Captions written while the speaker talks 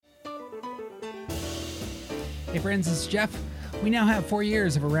Hey friends, this is Jeff. We now have 4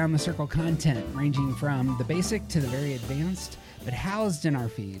 years of Around the Circle content, ranging from the basic to the very advanced, but housed in our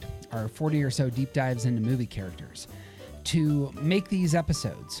feed are 40 or so deep dives into movie characters. To make these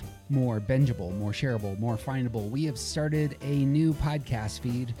episodes more bingeable, more shareable, more findable, we have started a new podcast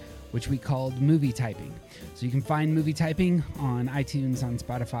feed, which we called Movie Typing. So you can find Movie Typing on iTunes, on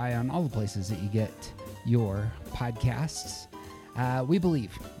Spotify, on all the places that you get your podcasts. We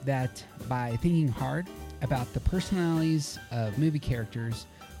believe that by thinking hard about the personalities of movie characters,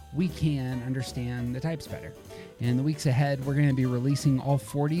 we can understand the types better. In the weeks ahead, we're going to be releasing all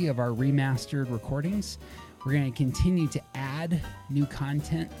 40 of our remastered recordings. We're going to continue to add new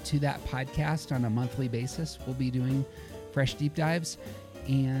content to that podcast on a monthly basis. We'll be doing fresh deep dives,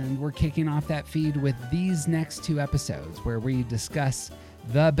 and we're kicking off that feed with these next 2 episodes where we discuss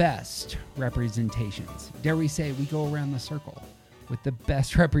the best representations. Dare we say we go around the circle with the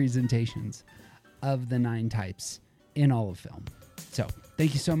best representations of the 9 types in all of film. So,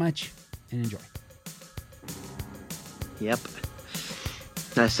 thank you so much, and enjoy. Yep.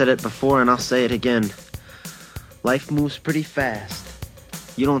 I said it before, and I'll say it again. Life moves pretty fast.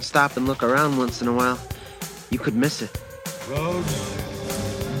 You don't stop and look around once in a while, you could miss it. Roads?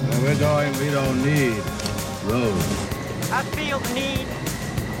 Where we're going, we don't need roads. I feel the need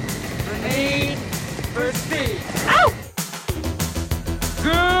for speed. Ow!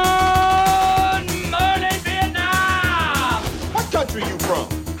 Good morning, Vietnam! What country you from?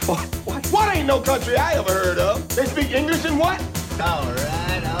 What ain't no country I ever heard of? They speak English and what? All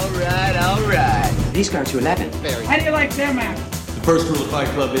right. These go to 11. How do you like them apples? The first rule of Fight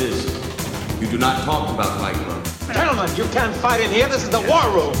Club is you do not talk about Fight Club. Gentlemen, you can't fight in here. This is the war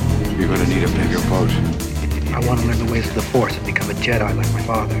room. You're gonna need a bigger boat. I want to learn the ways of the Force and become a Jedi like my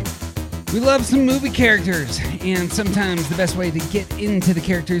father. We love some movie characters, and sometimes the best way to get into the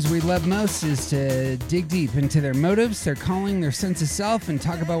characters we love most is to dig deep into their motives, their calling, their sense of self, and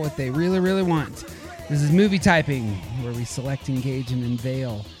talk about what they really, really want. This is Movie Typing, where we select, engage, and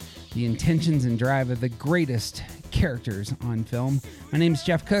unveil the intentions and drive of the greatest characters on film. My name is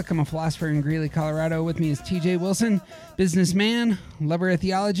Jeff Cook. I'm a philosopher in Greeley, Colorado. With me is TJ Wilson, businessman, lover of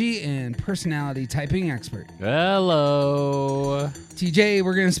theology, and personality typing expert. Hello. TJ,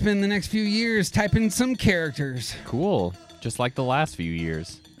 we're going to spend the next few years typing some characters. Cool. Just like the last few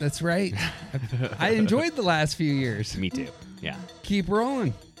years. That's right. I enjoyed the last few years. Me too. Yeah. Keep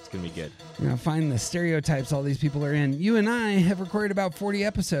rolling. It's going to be good. You know, find the stereotypes all these people are in. You and I have recorded about 40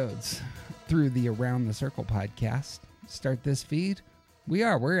 episodes through the Around the Circle podcast. Start this feed.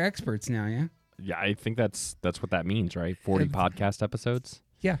 We're experts now, yeah? Yeah, I think that's what that means, right? 40 podcast episodes?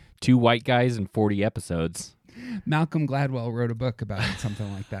 Yeah. 2 white guys and 40 episodes. Malcolm Gladwell wrote a book about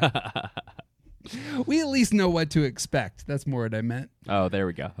something like that. We at least know what to expect. That's more what I meant. Oh, there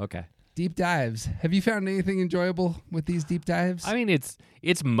we go. Okay. Deep dives. Have you found anything enjoyable with these deep dives? I mean,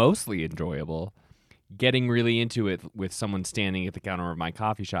 it's mostly enjoyable. Getting really into it with someone standing at the counter of my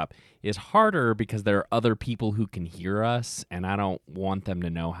coffee shop is harder because there are other people who can hear us, and I don't want them to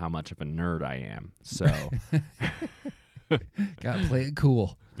know how much of a nerd I am. So, gotta play it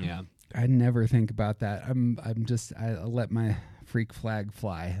cool. Yeah. I never think about that. I let my freak flag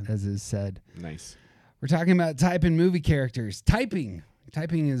fly, as is said. Nice. We're talking about typing movie characters. Typing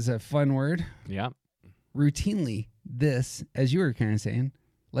is a fun word. Yeah. Routinely, this, as you were kind of saying,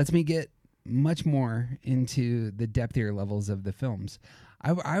 lets me get much more into the depthier levels of the films.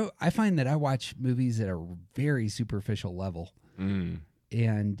 I find that I watch movies at a very superficial level,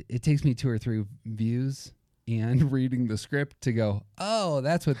 and it takes me 2 or 3 views and reading the script to go, oh,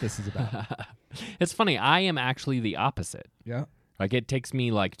 that's what this is about. It's funny. I am actually the opposite. Yeah. Like, it takes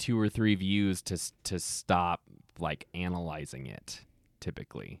me like 2 or 3 views to stop like analyzing it,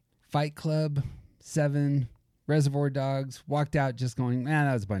 typically. Fight Club, 7, Reservoir Dogs, walked out just going,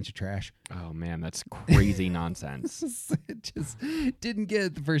 that was a bunch of trash. Oh, man, that's crazy nonsense. It just didn't get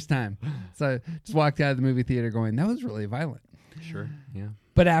it the first time. So just walked out of the movie theater going, that was really violent. Sure, yeah.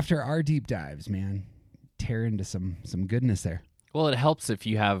 But after our deep dives, man, tear into some goodness there. Well, it helps if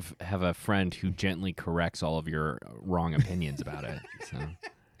you have a friend who gently corrects all of your wrong opinions about it. So.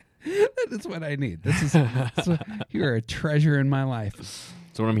 That is what I need. You're a treasure in my life.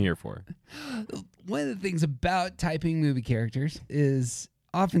 That's what I'm here for. One of the things about typing movie characters is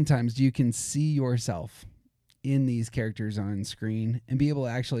oftentimes you can see yourself in these characters on screen and be able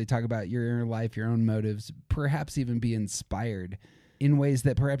to actually talk about your inner life, your own motives, perhaps even be inspired in ways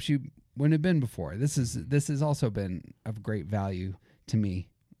that perhaps you wouldn't have been before. This has also been of great value to me.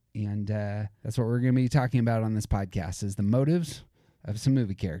 And that's what we're going to be talking about on this podcast is the motives of some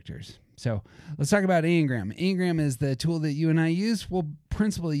movie characters. So let's talk about Enneagram. Enneagram is the tool that you and I use. We'll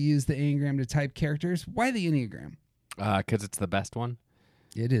principally use the Enneagram to type characters. Why the Enneagram? Because it's the best one.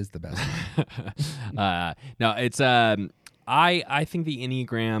 It is the best one. No, it's I think the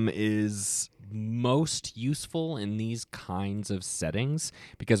Enneagram is most useful in these kinds of settings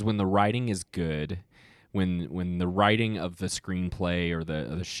because when the writing is good, when the writing of the screenplay or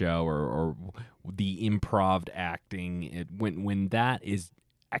the show or the improv acting, when that is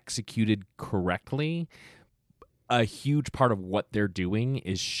executed correctly, a huge part of what they're doing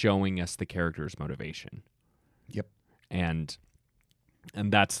is showing us the character's motivation. Yep. And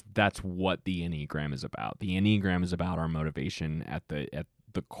that's what the Enneagram is about. The Enneagram is about our motivation at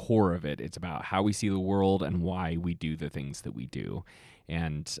the core of it. It's about how we see the world and why we do the things that we do.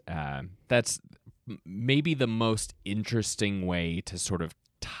 And that's maybe the most interesting way to sort of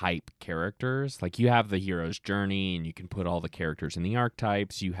type characters. Like you have the hero's journey and you can put all the characters in the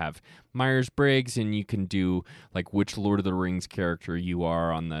archetypes. You have Myers-Briggs and you can do like which Lord of the Rings character you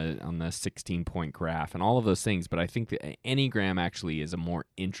are on the 16-point graph and all of those things. But I think the Enneagram actually is a more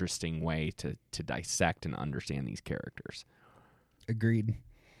interesting way to dissect and understand these characters. Agreed.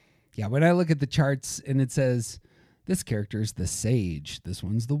 Yeah, when I look at the charts and it says this character is the sage, this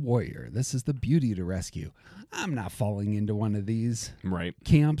one's the warrior, this is the beauty to rescue, I'm not falling into one of these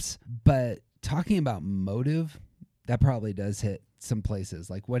camps. But talking about motive, that probably does hit some places.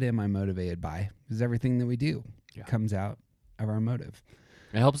 Like, what am I motivated by? Because everything that we do comes out of our motive.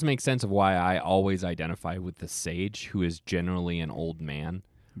 It helps make sense of why I always identify with the sage, who is generally an old man.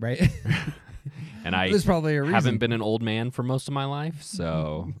 Right. And I There's probably a reason. Haven't been an old man for most of my life,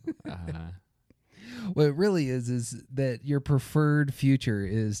 so... What it really is that your preferred future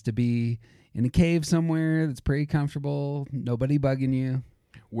is to be in a cave somewhere that's pretty comfortable, nobody bugging you.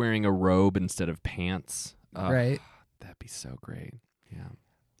 Wearing a robe instead of pants. Right. That'd be so great. Yeah.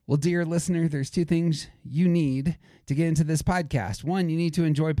 Well, dear listener, there's two things you need to get into this podcast. One, you need to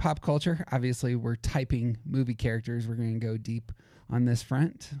enjoy pop culture. Obviously, we're typing movie characters. We're going to go deep on this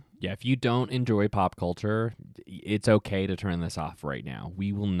front. Yeah, if you don't enjoy pop culture, it's okay to turn this off right now.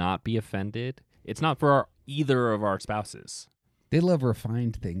 We will not be offended. It's not for either of our spouses. They love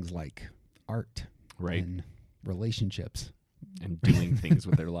refined things like art, right, and relationships. And doing things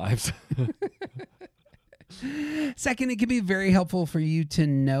with their lives. Second, it can be very helpful for you to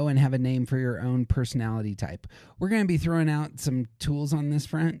know and have a name for your own personality type. We're going to be throwing out some tools on this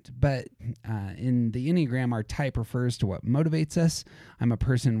front, but in the Enneagram, our type refers to what motivates us. I'm a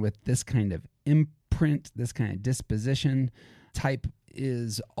person with this kind of imprint, this kind of disposition. Type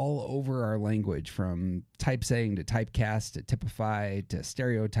is all over our language, from typesetting to typecast to typify to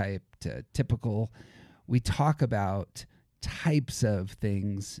stereotype to typical. We talk about types of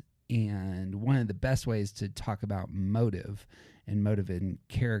things, and one of the best ways to talk about motive and motive in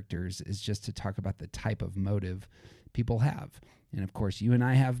characters is just to talk about the type of motive people have. And of course, you and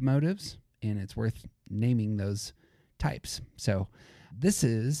I have motives, and it's worth naming those types. So this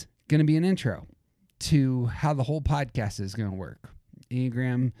is going to be an intro to how the whole podcast is going to work.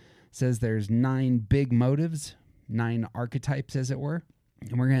 Enneagram says there's 9 big motives, 9 archetypes, as it were.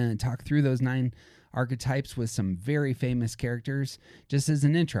 And we're going to talk through those 9 archetypes with some very famous characters just as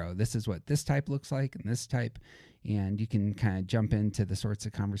an intro. This is what this type looks like and this type. And you can kind of jump into the sorts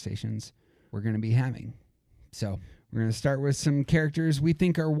of conversations we're going to be having. So we're going to start with some characters we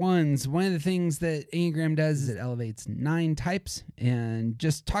think are ones. One of the things that Enneagram does is it elevates 9 types and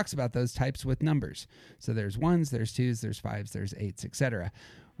just talks about those types with numbers. So there's 1s, there's 2s, there's 5s, there's 8s, etc.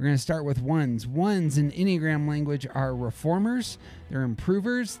 We're going to start with 1s. 1s in Enneagram language are reformers, they're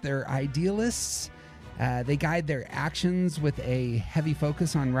improvers, they're idealists. They guide their actions with a heavy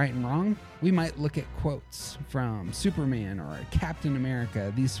focus on right and wrong. We might look at quotes from Superman or Captain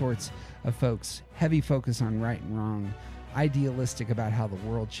America, these sorts of folks, heavy focus on right and wrong, idealistic about how the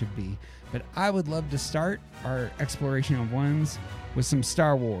world should be. But I would love to start our exploration of 1s with some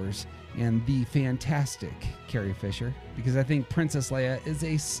Star Wars and the fantastic Carrie Fisher, because I think Princess Leia is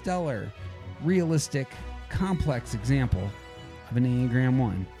a stellar, realistic, complex example of an Enneagram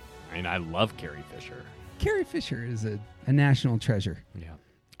 1. I mean, I love Carrie Fisher. Carrie Fisher is a national treasure. Yeah.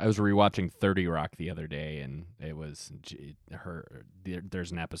 I was rewatching 30 Rock the other day, and it was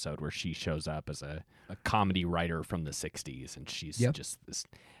there's an episode where she shows up as a comedy writer from the 60s, and she's just this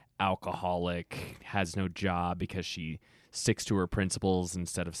alcoholic, has no job because she sticks to her principles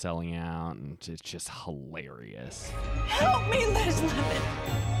instead of selling out, and it's just hilarious. Help me, Liz Lemon.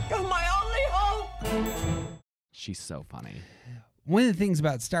 You're my only hope. She's so funny. One of the things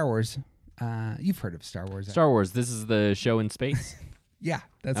about Star Wars, you've heard of Star Wars. Star Wars, this is the show in space? Yeah,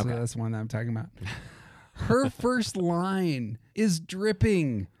 that's the one that I'm talking about. Her first line is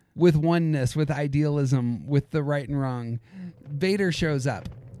dripping with oneness, with idealism, with the right and wrong. Vader shows up,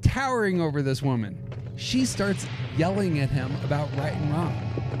 towering over this woman. She starts yelling at him about right and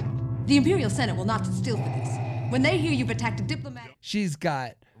wrong. The Imperial Senate will not sit still for this. When they hear you've attacked a diplomat... She's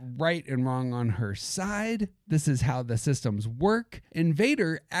got right and wrong on her side. This is how the systems work. And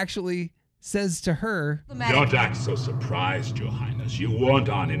Vader actually says to her... Don't act so surprised, Your Highness. You weren't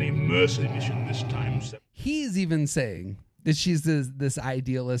on any mercy mission this time. He's even saying that she's this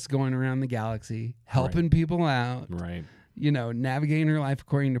idealist going around the galaxy, helping people out. Right. You know, navigating her life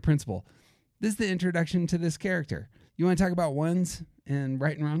according to principle. This is the introduction to this character. You want to talk about ones and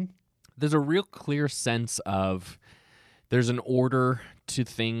right and wrong? There's a real clear sense of there's an order to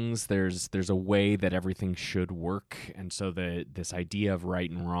things. There's a way that everything should work, and so this idea of right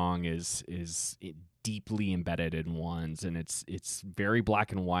and wrong is deeply embedded in ones, and it's very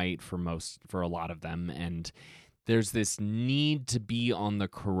black and white for a lot of them, and there's this need to be on the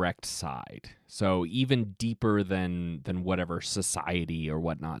correct side. So even deeper than whatever society or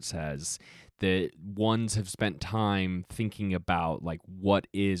whatnot says, the ones have spent time thinking about like what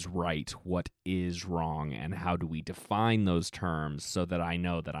is right, what is wrong, and how do we define those terms so that I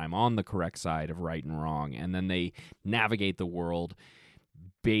know that I'm on the correct side of right and wrong. And then they navigate the world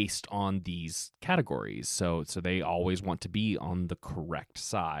based on these categories. So they always want to be on the correct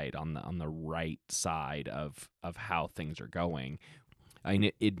side, on the right side of how things are going. I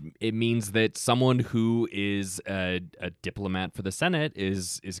mean, it means that someone who is a diplomat for the Senate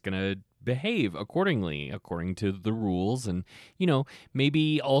is going to behave according to the rules, and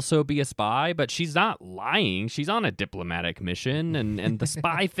maybe also be a spy, but she's not lying. She's on a diplomatic mission, and the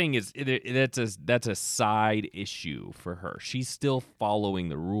spy thing that's a side issue for her. She's still following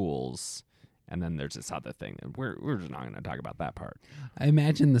the rules. And then there's this other thing that we're just not going to talk about that part. I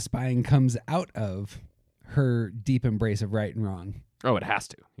imagine the spying comes out of her deep embrace of right and wrong. Oh, it has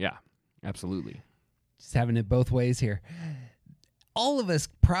to. Yeah, absolutely. Just having it both ways here. All of us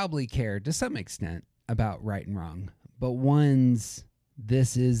probably care to some extent about right and wrong, but one's,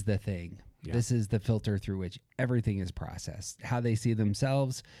 this is the thing. Yeah. This is the filter through which everything is processed. How they see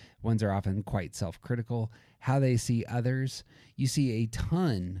themselves, ones are often quite self-critical. How they see others, you see a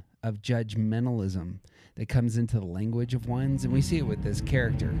ton of judgmentalism that comes into the language of ones, and we see it with this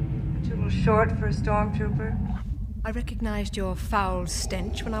character. A little short for a stormtrooper. I recognized your foul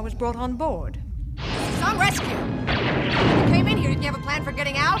stench when I was brought on board. Some rescue! You came in here, didn't you have a plan for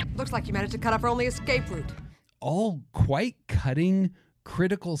getting out? Looks like you managed to cut off our only escape route. All quite cutting,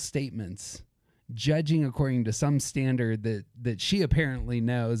 critical statements, judging according to some standard that she apparently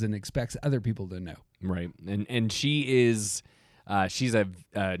knows and expects other people to know. Right, and she is... she's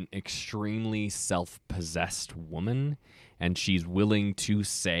an extremely self-possessed woman, and she's willing to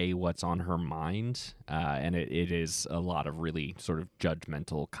say what's on her mind, and it is a lot of really sort of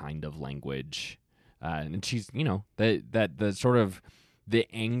judgmental kind of language. And she's, that the sort of the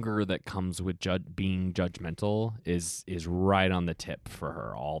anger that comes with being judgmental is right on the tip for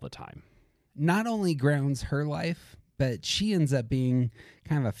her all the time. Not only grounds her life, but she ends up being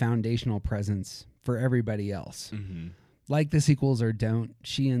kind of a foundational presence for everybody else. Mm-hmm. Like the sequels or don't,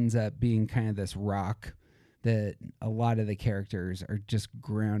 she ends up being kind of this rock that a lot of the characters are just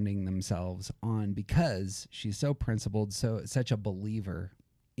grounding themselves on because she's so principled, such a believer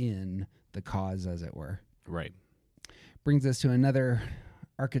in the cause, as it were. Right. Brings us to another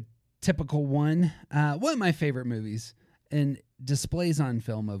archetypical one. One of my favorite movies and displays on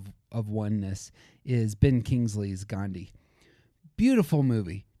film of oneness is Ben Kingsley's Gandhi. Beautiful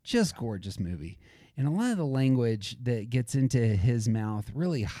movie, just gorgeous movie. And a lot of the language that gets into his mouth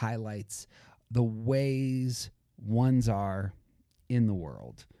really highlights the ways ones are in the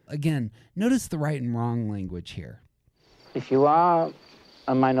world. Again, notice the right and wrong language here. If you are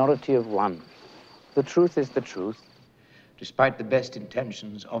a minority of one, the truth is the truth. Despite the best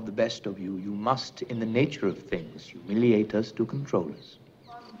intentions of the best of you, you must, in the nature of things, humiliate us to control us.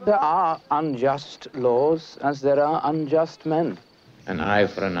 There are unjust laws as there are unjust men. An eye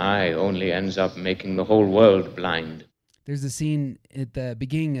for an eye only ends up making the whole world blind. There's a scene at the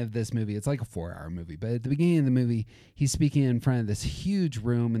beginning of this movie. It's like a 4-hour movie, but at the beginning of the movie, he's speaking in front of this huge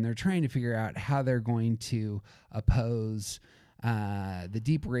room, and they're trying to figure out how they're going to oppose the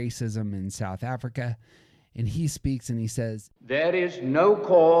deep racism in South Africa. And he speaks and he says, "There is no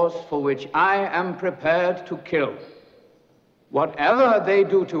cause for which I am prepared to kill. Whatever they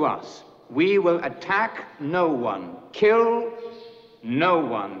do to us, we will attack no one, kill no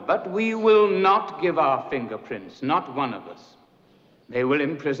one, but we will not give our fingerprints, not one of us. They will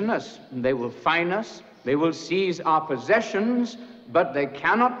imprison us, they will fine us, they will seize our possessions, but they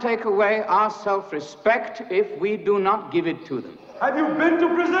cannot take away our self-respect if we do not give it to them. Have you been to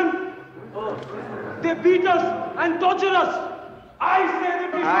prison? They beat us and torture us. I say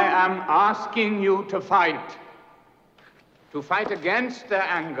that we I am asking you to fight. To fight against their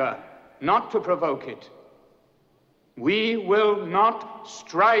anger, not to provoke it. We will not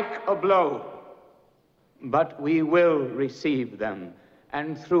strike a blow, but we will receive them,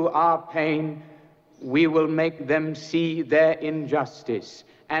 and through our pain, we will make them see their injustice,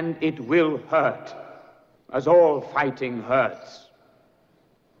 and it will hurt, as all fighting hurts.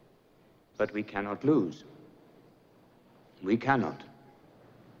 But we cannot lose. We cannot.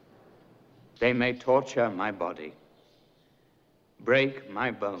 They may torture my body, break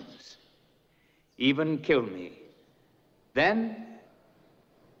my bones, even kill me. Then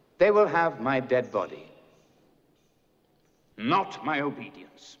they will have my dead body, not my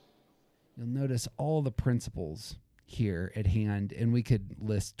obedience. You'll notice all the principles here at hand, and we could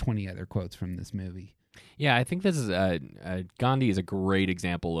list 20 other quotes from this movie. Yeah, I think this is Gandhi is a great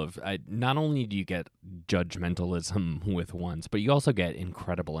example of not only do you get judgmentalism with ones, but you also get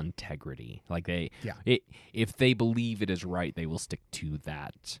incredible integrity. Like if they believe it is right, they will stick to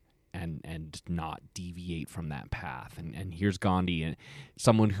that and not deviate from that path. And here's Gandhi, and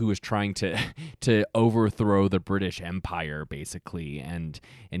someone who is trying to overthrow the British Empire, basically, and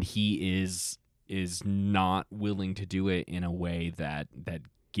he is not willing to do it in a way that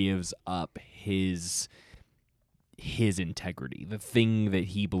gives up his integrity, the thing that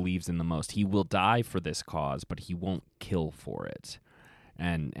he believes in the most. He will die for this cause, but he won't kill for it.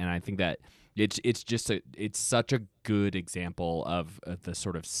 And I think that it's such a good example of the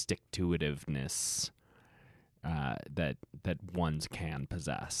sort of stick-to-itiveness that ones can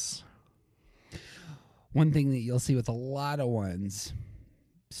possess. One thing that you'll see with a lot of ones,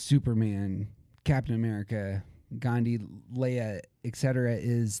 Superman, Captain America, Gandhi, Leia, etc.,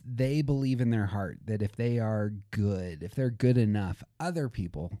 is they believe in their heart that if they are good, if they're good enough, other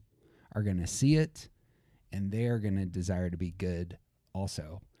people are going to see it, and they're going to desire to be good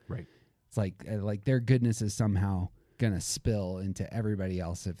also. Right. It's like their goodness is somehow going to spill into everybody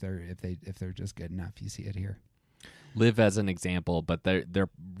else if they're just good enough. You see it here. Live as an example, but their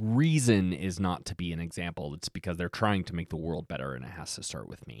reason is not to be an example. It's because they're trying to make the world better, and it has to start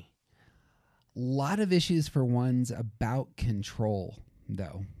with me. Lot of issues for ones about control,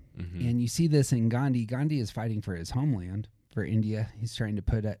 though. Mm-hmm. And you see this in Gandhi. Gandhi is fighting for his homeland, for India. He's trying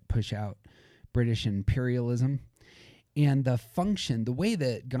to push out British imperialism. And the way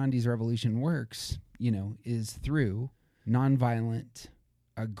that Gandhi's revolution works, is through nonviolent,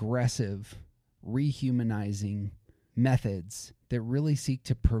 aggressive, rehumanizing methods that really seek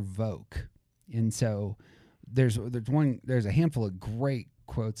to provoke. And so there's a handful of great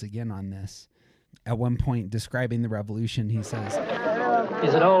quotes again on this. At one point, describing the revolution, he says,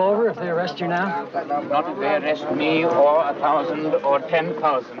 "Is it all over if they arrest you now?" Not if they arrest me or 1,000 or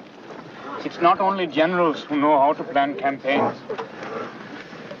 10,000. It's not only generals who know how to plan campaigns.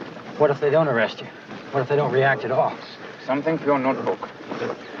 What if they don't arrest you? What if they don't react at all? Something for your notebook.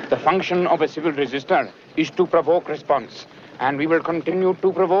 The function of a civil resistor is to provoke response. And we will continue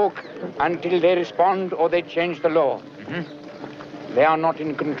to provoke until they respond or they change the law. Mm-hmm. They are not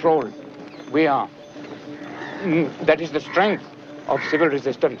in control. We are. That is the strength of civil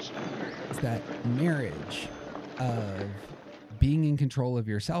resistance. It's that marriage of being in control of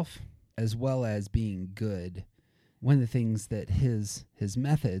yourself as well as being good. One of the things that his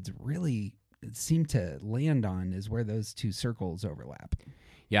methods really seem to land on is where those two circles overlap.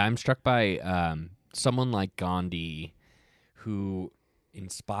 Yeah, I'm struck by someone like Gandhi who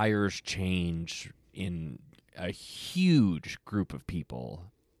inspires change in a huge group of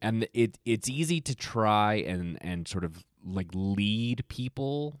people. And it's easy to try and sort of like lead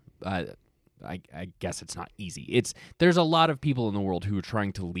people. I guess it's not easy. There's a lot of people in the world who are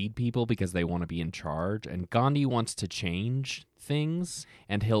trying to lead people because they want to be in charge. And Gandhi wants to change things,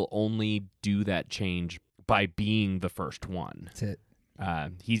 and he'll only do that change by being the first one. That's it.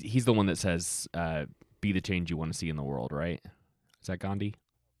 He's the one that says, "Be the change you want to see in the world." Right? Is that Gandhi?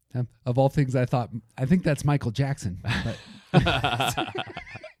 Of all things, I think that's Michael Jackson. But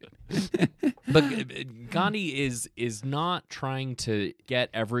But Gandhi is not trying to get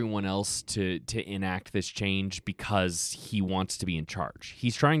everyone else to enact this change because he wants to be in charge.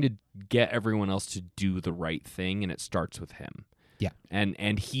 He's trying to get everyone else to do the right thing, and it starts with him. Yeah.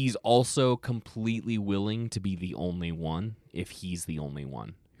 And he's also completely willing to be the only one if he's the only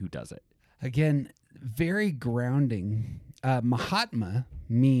one who does it. Again, very grounding. Mahatma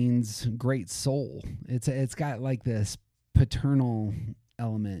means great soul. It's got like this paternal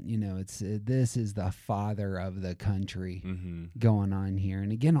element movement. You know, it's this is the father of the country going on here.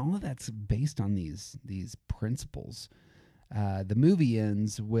 And again, all of that's based on these principles. The movie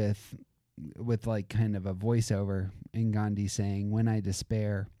ends with like kind of a voiceover in Gandhi saying, "When I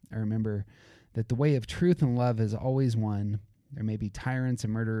despair, I remember that the way of truth and love is always won. There may be tyrants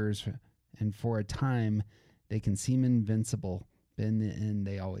and murderers, and for a time they can seem invincible, but in the end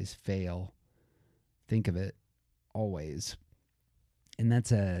they always fail. Think of it, always." And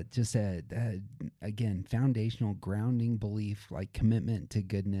that's just a again, foundational grounding belief, like commitment to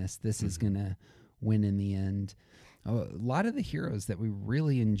goodness. This is going to win in the end. A lot of the heroes that we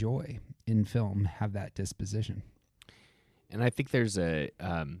really enjoy in film have that disposition. And I think there's a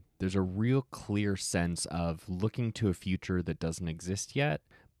real clear sense of looking to a future that doesn't exist yet,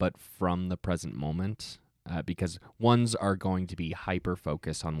 but from the present moment, because ones are going to be hyper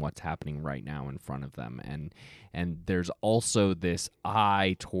focused on what's happening right now in front of them, and there's also this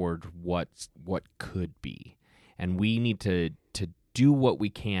eye toward what could be, and we need to do what we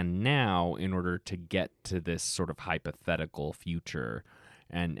can now in order to get to this sort of hypothetical future,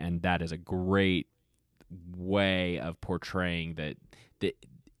 and that is a great way of portraying that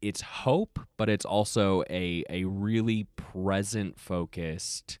it's hope, but it's also a really present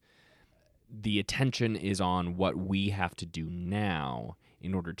focused. The attention is on what we have to do now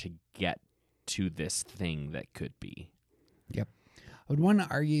in order to get to this thing that could be. Yep. I would want to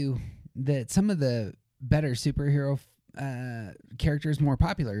argue that some of the better superhero characters, more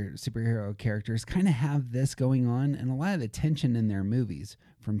popular superhero characters, kind of have this going on, and a lot of the tension in their movies,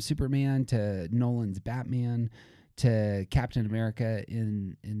 from Superman to Nolan's Batman to Captain America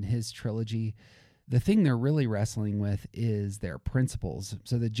in his trilogy. The thing they're really wrestling with is their principles.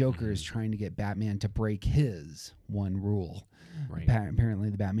 So the Joker is trying to get Batman to break his one rule. Right. Apparently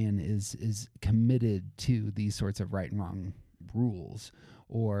the Batman is committed to these sorts of right and wrong rules.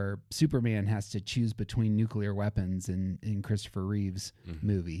 Or Superman has to choose between nuclear weapons in Christopher Reeve's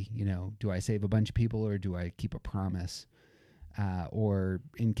movie. You know, do I save a bunch of people or do I keep a promise? Or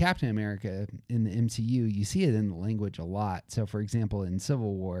in Captain America in the MCU, you see it in the language a lot. So, for example, in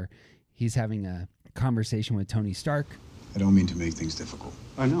Civil War, he's having a conversation with Tony Stark. I don't mean to make things difficult.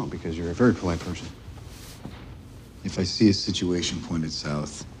 I know, because you're a very polite person. If I see a situation pointed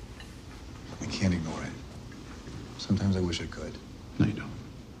south, I can't ignore it. Sometimes I wish I could. No, you don't.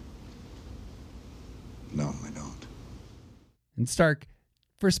 No, I don't. And Stark,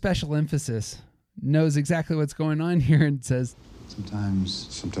 for special emphasis, knows exactly what's going on here and says,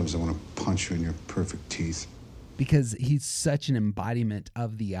 Sometimes I want to punch you in your perfect teeth. Because he's such an embodiment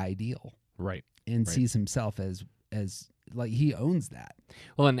of the ideal. Right. And sees himself as like he owns that.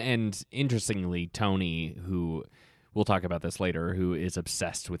 Well, and interestingly, Tony, who we'll talk about this later, who is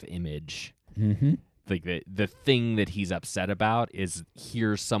obsessed with image. Mm-hmm. Like the thing that he's upset about is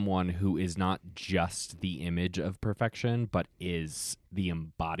here's someone who is not just the image of perfection, but is the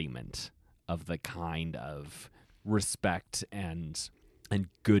embodiment of the kind of respect and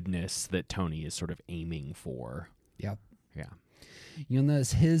goodness that Tony is sort of aiming for. Yep. Yeah. You'll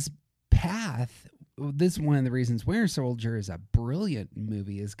notice his path. This is one of the reasons Winter Soldier is a brilliant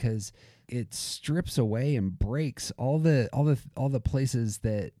movie, is because it strips away and breaks all the places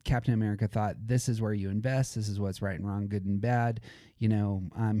that Captain America thought, this is where you invest, this is what's right and wrong, good and bad. You know,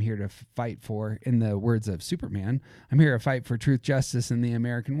 I'm here to fight for, in the words of Superman, I'm here to fight for truth, justice, and the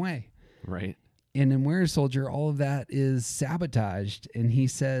American way. Right. And in Winter Soldier, all of that is sabotaged. And he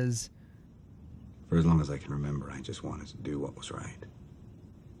says, for as long as I can remember, I just wanted to do what was right.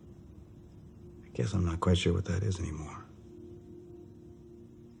 I guess I'm not quite sure what that is anymore.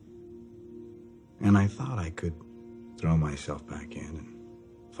 And I thought I could throw myself back in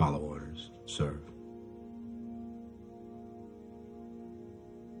and follow orders, serve.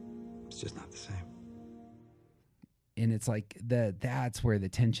 It's just not the same. And it's like that's where the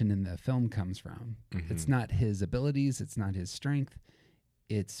tension in the film comes from. Mm-hmm. It's not his abilities. It's not his strength.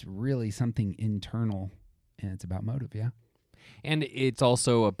 It's really something internal, and it's about motive, yeah. And it's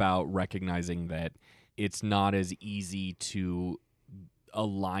also about recognizing that it's not as easy to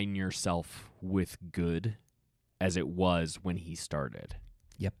align yourself with good as it was when he started.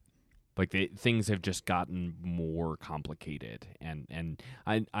 Yep. Like things have just gotten more complicated, and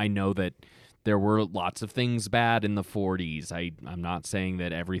I know that there were lots of things bad in the 40s. I'm not saying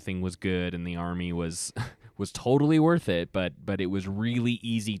that everything was good and the army was totally worth it, but it was really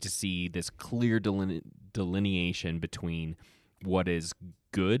easy to see this clear delineation between what is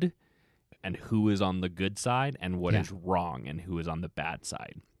good and who is on the good side and what is wrong and who is on the bad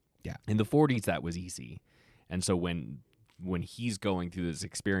side. Yeah. In the 40s, that was easy. And so when he's going through this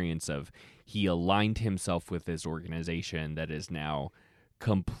experience of he aligned himself with this organization that is now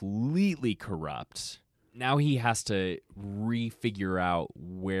completely corrupt. Now he has to refigure out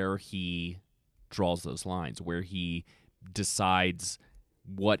where he draws those lines, where he decides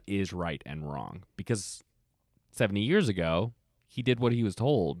what is right and wrong. Because 70 years ago, he did what he was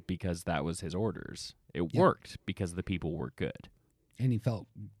told because that was his orders. It worked because the people were good. And he felt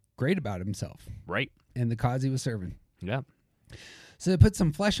great about himself. Right. And the cause he was serving. Yeah. So to put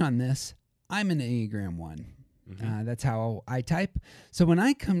some flesh on this, I'm an Enneagram 1. That's how I type. So when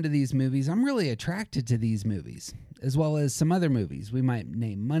I come to these movies, I'm really attracted to these movies, as well as some other movies. We might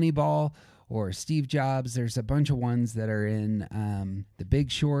name Moneyball or Steve Jobs. There's a bunch of ones that are in The Big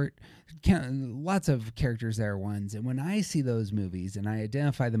Short. Lots of characters that are ones. And when I see those movies and I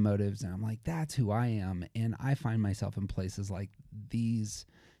identify the motives, and I'm like, that's who I am. And I find myself in places like these.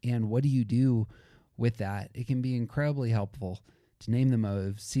 And what do you do with that? It can be incredibly helpful to name the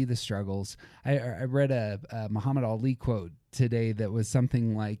motives, see the struggles. I read a Muhammad Ali quote today that was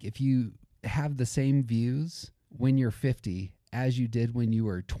something like, if you have the same views when you're 50 as you did when you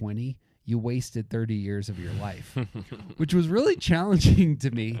were 20, you wasted 30 years of your life, which was really challenging to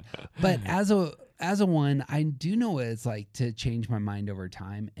me. But as a one, I do know what it's like to change my mind over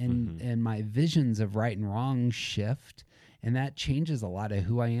time, and my visions of right and wrong shift, and that changes a lot of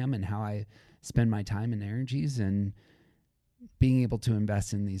who I am and how I spend my time and energies. And being able to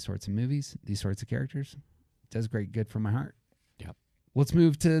invest in these sorts of movies, these sorts of characters, does great good for my heart. Yep. Let's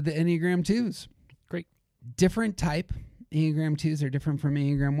move to the Enneagram 2s. Great. Different type. Enneagram 2s are different from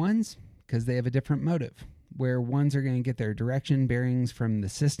Enneagram 1s because they have a different motive, where 1s are going to get their direction, bearings from the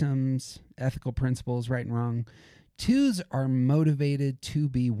systems, ethical principles, right and wrong. 2s are motivated to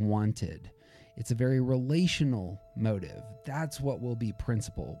be wanted. It's a very relational motive. That's what will be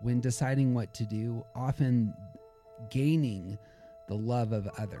principle. When deciding what to do, often gaining the love of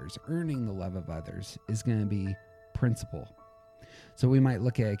others, earning the love of others is going to be principle. So we might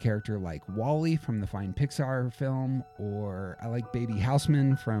look at a character like Wall-E from the fine Pixar film, or I like Baby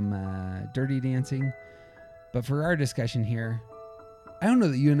Houseman from Dirty Dancing. But for our discussion here, I don't know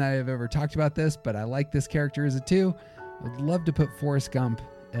that you and I have ever talked about this, but I like this character as a 2. I would love to put Forrest Gump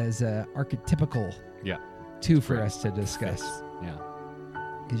as an archetypical 2 for us to discuss. Yeah.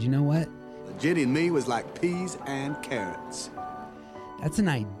 Because you know what? Jenny and me was like peas and carrots. That's an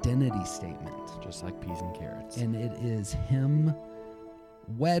identity statement. Just like peas and carrots. And it is him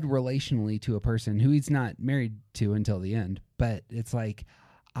wed relationally to a person who he's not married to until the end. But it's like,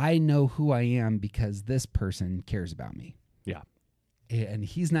 I know who I am because this person cares about me. Yeah. And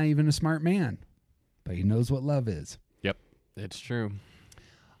he's not even a smart man, but he knows what love is. Yep. It's true.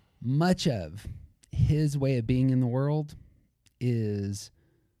 Much of his way of being in the world is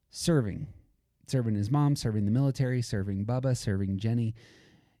serving his mom, serving the military, serving Bubba, serving Jenny,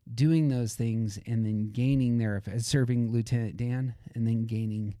 doing those things, and then gaining serving Lieutenant Dan, and then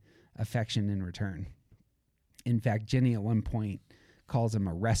gaining affection in return. In fact, Jenny at one point calls him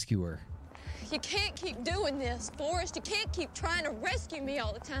a rescuer. You can't keep doing this, Forrest. You can't keep trying to rescue me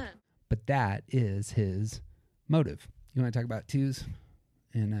all the time. But that is his motive. You want to talk about 2s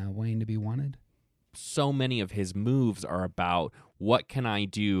and wanting to be wanted? So many of his moves are about, what can I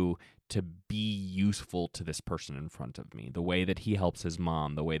do to be useful to this person in front of me? The way that he helps his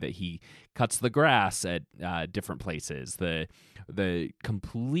mom, the way that he cuts the grass at different places, the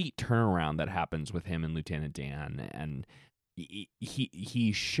complete turnaround that happens with him and Lieutenant Dan, and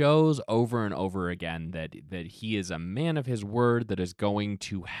he shows over and over again that he is a man of his word that is going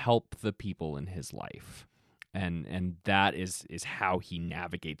to help the people in his life. And that is how he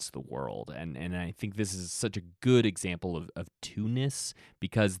navigates the world. And I think this is such a good example of 2-ness,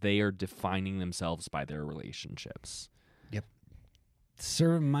 because they are defining themselves by their relationships. Yep.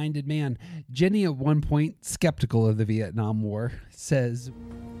 Servant-minded man. Jenny, at one point, skeptical of the Vietnam War, says,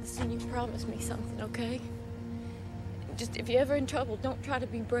 Listen, you promised me something, okay? Just, if you're ever in trouble, don't try to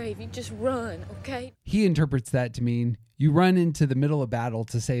be brave. You just run, okay? He interprets that to mean you run into the middle of battle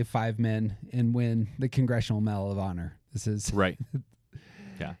to save 5 men and win the Congressional Medal of Honor. This is right.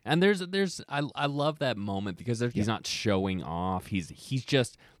 Yeah, and I love that moment because he's not showing off. He's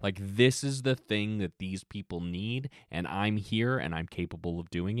just like, this is the thing that these people need, and I'm here and I'm capable of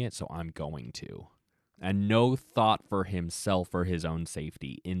doing it, so I'm going to. And no thought for himself or his own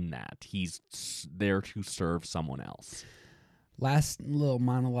safety in that. He's there to serve someone else. Last little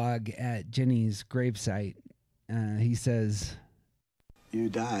monologue at Jenny's gravesite. He says, You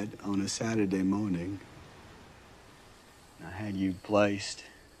died on a Saturday morning. I had you placed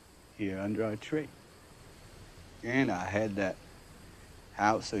here under our tree. And I had that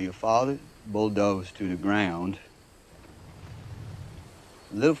house of your father bulldozed to the ground.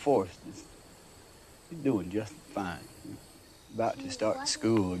 Little Forrest is doing just fine. about to start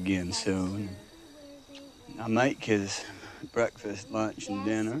school again soon. I make his breakfast, lunch, and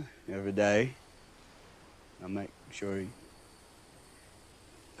dinner every day. I make sure he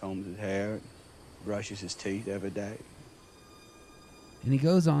combs his hair, brushes his teeth every day. And he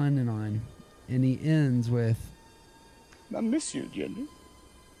goes on, and he ends with, I miss you, Jenny.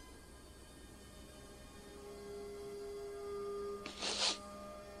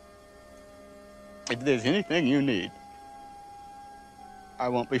 If there's anything you need, I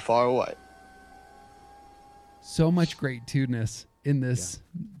won't be far away. so much great tuneness in this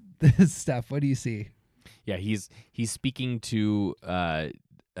this stuff. What do you see? Yeah, he's speaking to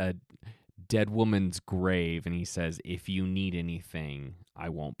a dead woman's grave, and he says, "If you need anything, I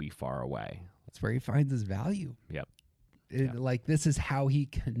won't be far away." That's where he finds his value. Yep. Like, this is how he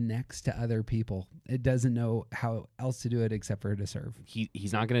connects to other people. It doesn't know how else to do it except for to serve.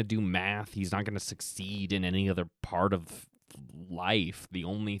 He's not going to do math. He's not going to succeed in any other part of life. The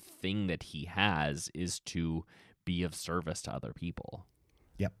only thing that he has is to be of service to other people.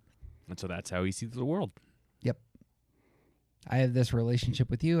 Yep. And so that's how he sees the world. Yep. I have this relationship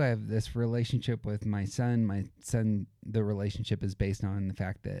with you. I have this relationship with my son. My son, the relationship is based on the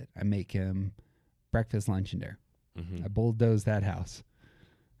fact that I make him breakfast, lunch, and dinner. Mm-hmm. I bulldoze that house.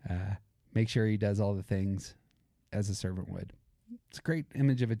 Make sure he does all the things as a servant would. It's a great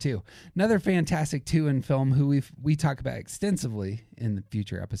image of it too. Another fantastic two in film who we talk about extensively in the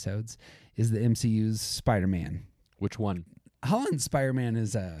future episodes is the MCU's Spider-Man. Which one? Holland's Spider-Man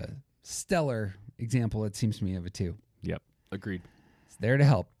is a stellar example, it seems to me, of it too. Yep, agreed. It's there to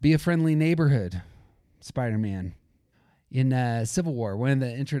help. Be a friendly neighborhood, Spider-Man. In Civil War, one of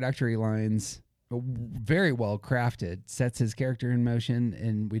the introductory lines, very well crafted, sets his character in motion,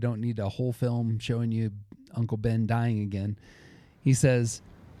 and we don't need a whole film showing you Uncle Ben dying again. He says,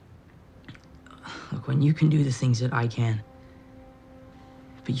 "Look, when you can do the things that I can,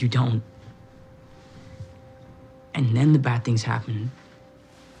 but you don't, and then the bad things happen,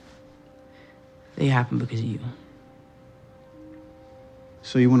 they happen because of you."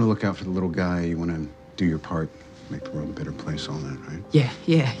 So you want to look out for the little guy, you want to do your part, make the world a better place, all that, right?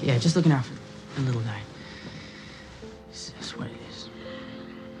 Yeah, just looking out for the little guy. That's what it is.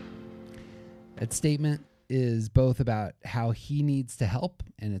 That statement is both about how he needs to help,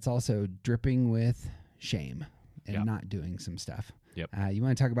 and it's also dripping with shame and not doing some stuff. Yep. You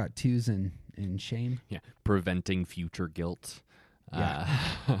want to talk about twos and shame? Yeah, preventing future guilt. Yeah.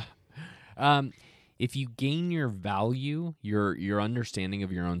 If you gain your value, your understanding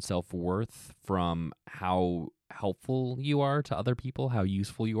of your own self-worth from how helpful you are to other people, how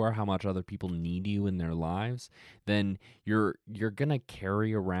useful you are, how much other people need you in their lives, then you're gonna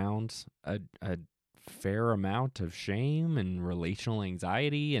carry around a fair amount of shame and relational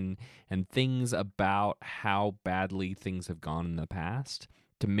anxiety and things about how badly things have gone in the past,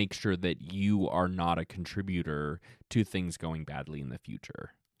 to make sure that you are not a contributor to things going badly in the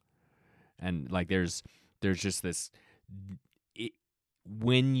future. And like there's just this,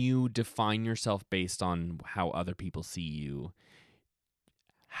 when you define yourself based on how other people see you,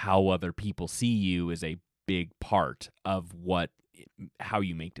 how other people see you is a big part of how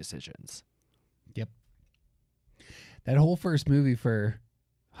you make decisions. Yep. That whole first movie for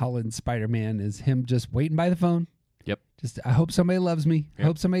Holland's Spider-Man is him just waiting by the phone. Yep. Just, I hope somebody loves me. Yep. I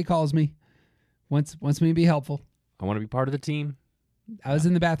hope somebody calls me. Wants me to be helpful. I want to be part of the team. I was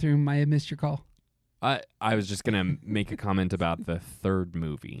in the bathroom. I missed your call. I was just going to make a comment about the third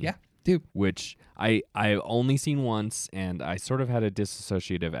movie. Yeah, do. Which I've only seen once, and I sort of had a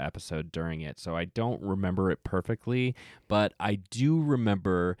disassociative episode during it, so I don't remember it perfectly, but I do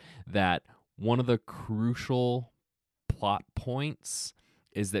remember that one of the crucial plot points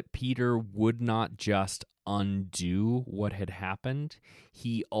is that Peter would not just undo what had happened.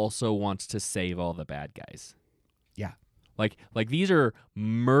 He also wants to save all the bad guys. Yeah. Like these are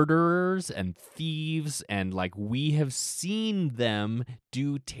murderers and thieves, and like we have seen them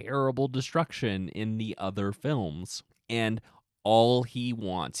do terrible destruction in the other films. And all he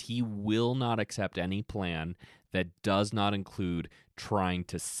wants, he will not accept any plan that does not include trying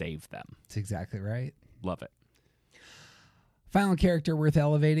to save them. That's exactly right. Love it. Final character worth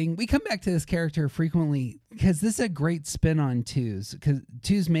elevating. We come back to this character frequently because this is a great spin on twos. Because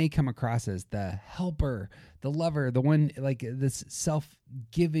twos may come across as the helper, the lover, the one, like this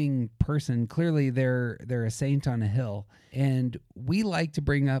self-giving person. Clearly, they're a saint on a hill, and we like to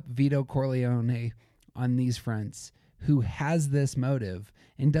bring up Vito Corleone on these fronts, who has this motive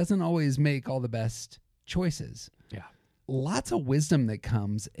and doesn't always make all the best choices. Yeah, lots of wisdom that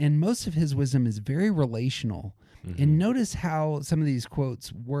comes, and most of his wisdom is very relational. Mm-hmm. And notice how some of these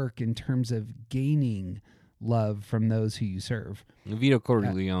quotes work in terms of gaining love from those who you serve. Vito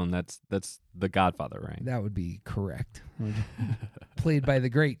Corleone, that's the Godfather, right? That would be correct. Played by the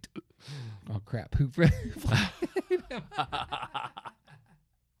great. Oh crap! Who?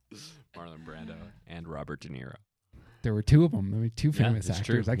 Marlon Brando and Robert De Niro. There were two of them. There were two famous it's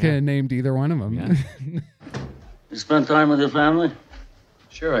actors. true. I could have named either one of them. Yeah. You spend time with your family?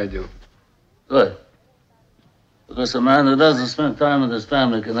 Sure I do. Good. Because a man who doesn't spend time with his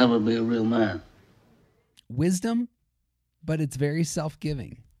family can never be a real man. Wisdom, but it's very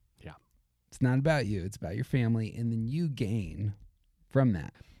self-giving. Yeah. It's not about you. It's about your family, and then you gain from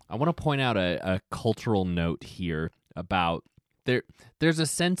that. I want to point out a cultural note here about there's a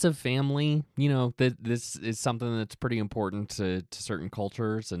sense of family, that this is something that's pretty important to certain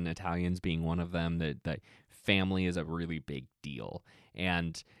cultures, and Italians being one of them, that family is a really big deal.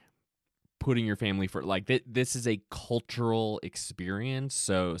 And putting your family for this is a cultural experience.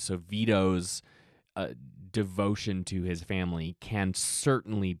 So Vito's devotion to his family can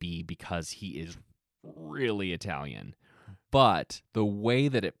certainly be because he is really Italian. But the way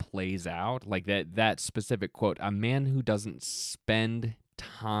that it plays out, like that specific quote, a man who doesn't spend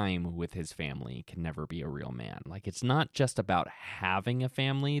time with his family can never be a real man. Like, it's not just about having a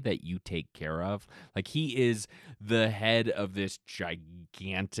family that you take care of. Like, he is the head of this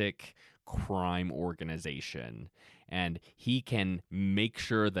gigantic crime organization, and he can make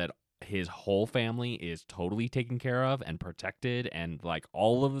sure that his whole family is totally taken care of and protected, and like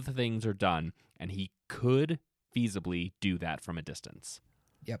all of the things are done, and he could feasibly do that from a distance.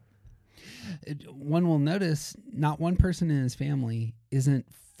 Yep. One will notice not one person in his family isn't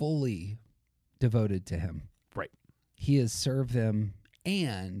fully devoted to him. Right. He has served them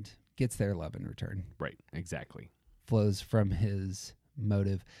and gets their love in return. Right. Exactly. Flows from his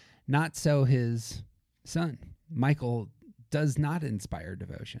motive. Not so his son. Michael does not inspire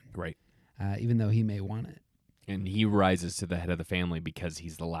devotion. Right. Even though he may want it. And he rises to the head of the family because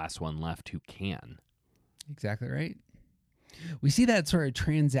he's the last one left who can. Exactly right. We see that sort of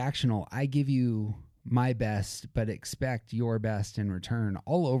transactional, I give you my best, but expect your best in return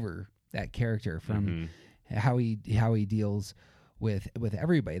all over that character, from how he deals with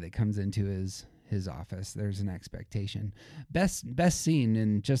everybody that comes into his office. There's an expectation. Best scene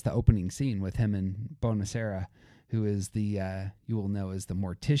in just the opening scene with him and Bonacera, who is the you will know as the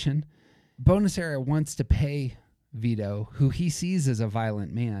mortician. Bonacera wants to pay Vito, who he sees as a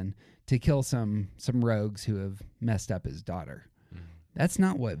violent man, to kill some rogues who have messed up his daughter. That's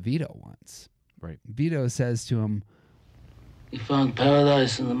not what Vito wants. Right. Vito says to him, You found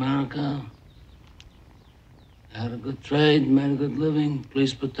paradise in America. You had a good trade, made a good living.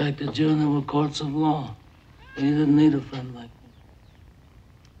 Police protected you, and there were courts of law. And you didn't need a friend like me.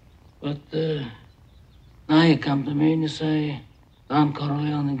 But now you come to me and you say, Don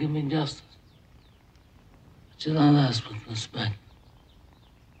Corleone, give me justice. But you don't ask with respect.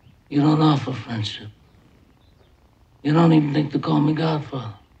 You don't offer friendship. You don't even think to call me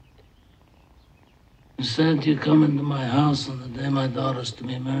Godfather. Instead, you come into my house on the day my daughter's to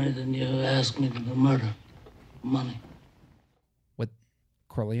be married and you ask me to do murder for money. What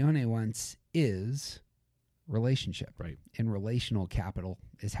Corleone wants is relationship. Right. And relational capital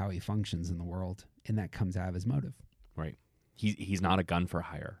is how he functions in the world, and that comes out of his motive. Right. He's not a gun for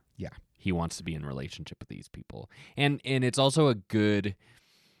hire. Yeah. He wants to be in relationship with these people. And it's also a good...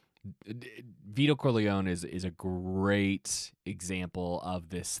 Vito Corleone is a great example of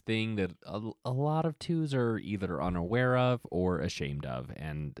this thing that a lot of twos are either unaware of or ashamed of,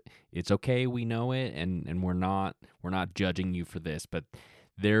 and it's okay, we know it, and we're not judging you for this, but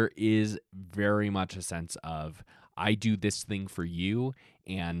there is very much a sense of, I do this thing for you,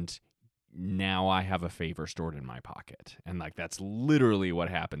 and now I have a favor stored in my pocket. And like, that's literally what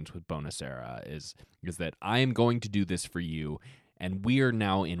happens with Bonacera is that I am going to do this for you, and we are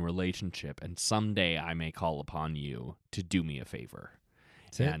now in relationship, and someday I may call upon you to do me a favor.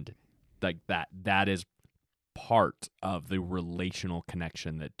 And like that is part of the relational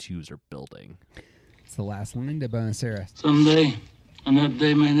connection that twos are building. It's the last line to Bonacera. Someday, and that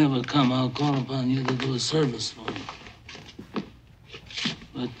day may never come, I'll call upon you to do a service for me.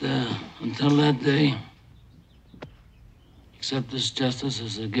 But until that day, accept this justice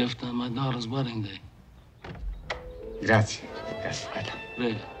as a gift on my daughter's wedding day. Grazie.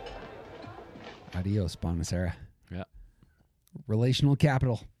 Prego. Adios, Bonacera. Yeah. Relational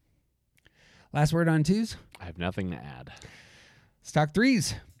capital. Last word on twos? I have nothing to add. Stock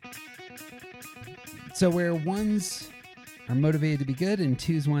threes. So where ones are motivated to be good and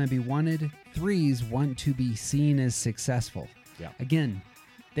twos want to be wanted, threes want to be seen as successful. Yeah. Again,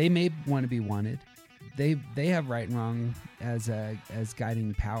 they may want to be wanted. They have right and wrong as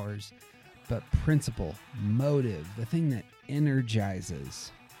guiding powers. but principle, motive, the thing that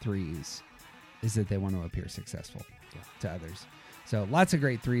energizes threes is that they want to appear successful to others. So lots of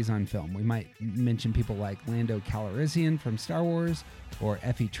great threes on film. We might mention people like Lando Calrissian from Star Wars or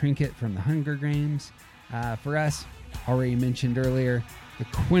Effie Trinket from The Hunger Games. For us, already mentioned earlier, the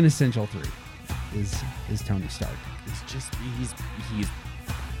quintessential three is Tony Stark. It's just he's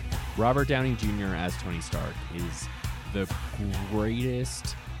Robert Downey Jr. as Tony Stark is the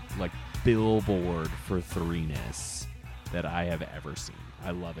greatest billboard for threeness that I have ever seen. I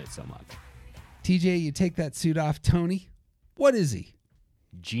love it so much. TJ, you take that suit off, Tony. What is he?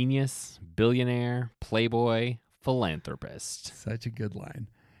 Genius, billionaire, playboy, philanthropist. Such a good line.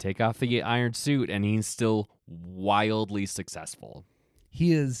 Take off the iron suit and he's still wildly successful.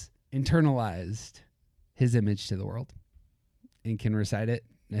 He has internalized his image to the world and can recite it.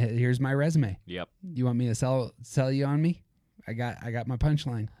 Here's my resume. Yep. You want me to sell you on me? I got my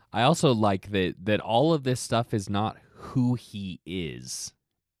punchline. I also like that all of this stuff is not who he is.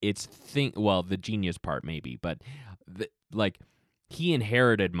 It's the genius part maybe, but he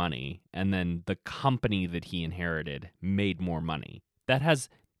inherited money and then the company that he inherited made more money. That has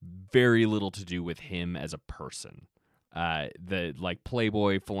very little to do with him as a person. The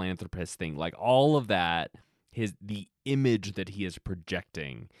playboy philanthropist thing, all of that, the image that he is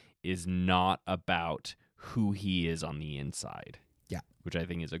projecting is not about who he is on the inside. Yeah. Which I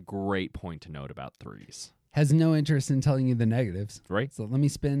think is a great point to note about threes. Has no interest in telling you the negatives. Right. So let me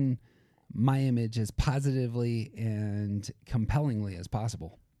spin my image as positively and compellingly as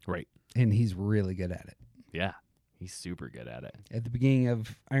possible. Right. And he's really good at it. Yeah. He's super good at it. At the beginning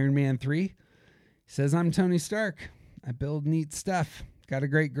of Iron Man 3, he says, I'm Tony Stark. I build neat stuff. Got a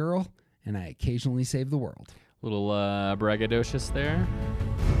great girl, and I occasionally save the world. Little braggadocious there.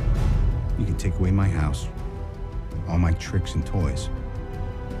 You can take away my house, all my tricks and toys.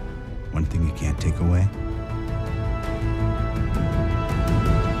 One thing you can't take away,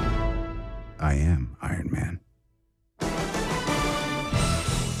 I am Iron Man.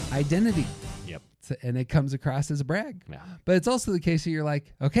 Identity. Yep. And it comes across as a brag. Yeah. But it's also the case that you're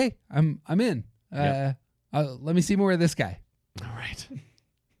like, okay, I'm in. Yep. Let me see more of this guy. All right.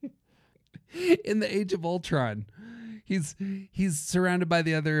 In the Age of Ultron, he's surrounded by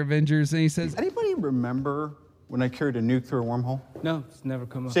the other Avengers, and he says, Does anybody remember when I carried a nuke through a wormhole? No, it's never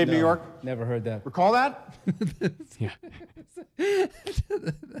come up. Save New York? Never heard that. Recall that? Yeah.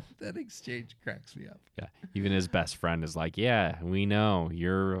 That exchange cracks me up. Yeah. Even his best friend is like, yeah, we know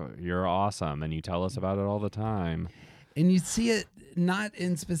you're awesome, and you tell us about it all the time. And you see it not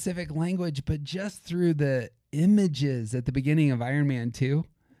in specific language, but just through the images at the beginning of Iron Man 2.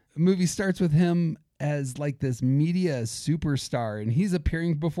 The movie starts with him as this media superstar, and he's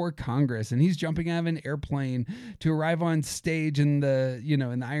appearing before Congress, and he's jumping out of an airplane to arrive on stage in the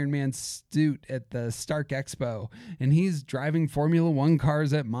Iron Man suit at the Stark Expo, and he's driving Formula One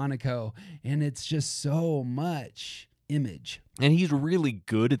cars at Monaco, and it's just so much image. And he's really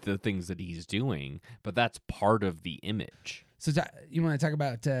good at the things that he's doing, but that's part of the image. So you want to talk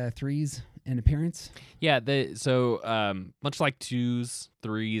about threes and appearance? Yeah, much like twos,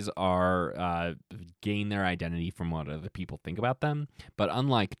 threes are gain their identity from what other people think about them. But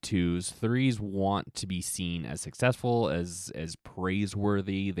unlike twos, threes want to be seen as successful, as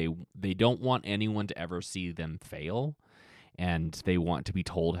praiseworthy. They don't want anyone to ever see them fail, and they want to be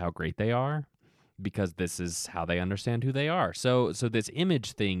told how great they are, because this is how they understand who they are. So this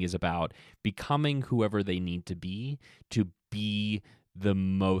image thing is about becoming whoever they need to be the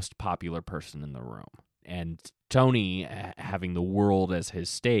most popular person in the room. And Tony, having the world as his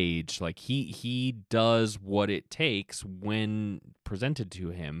stage, he does what it takes when presented to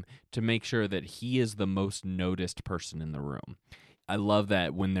him to make sure that he is the most noticed person in the room. I love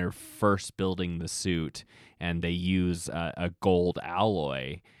that when they're first building the suit and they use a gold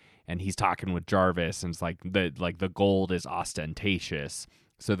alloy, and he's talking with Jarvis, and it's the gold is ostentatious.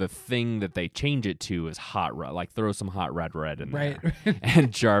 So the thing that they change it to is hot red, throw some hot red in there. Right.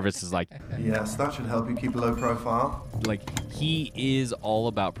 And Jarvis is like, yes, that should help you keep a low profile. He is all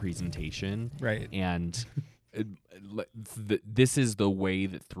about presentation. Right. And this is the way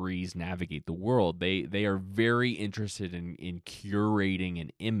that threes navigate the world. They are very interested in curating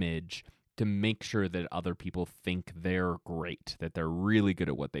an image to make sure that other people think they're great, that they're really good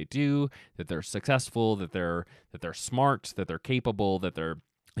at what they do, that they're successful, that they're smart, that they're capable, that they're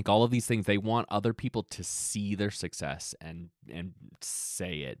all of these things. They want other people to see their success and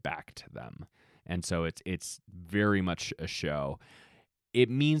say it back to them. And so it's very much a show. It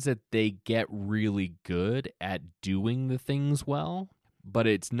means that they get really good at doing the things well, but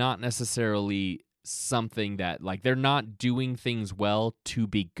it's not necessarily something that, like, they're not doing things well to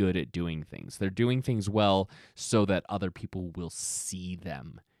be good at doing things. They're doing things well so that other people will see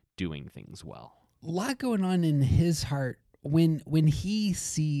them doing things well. A lot going on in his heart when he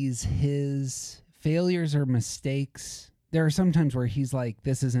sees his failures or mistakes. There are some times where he's like,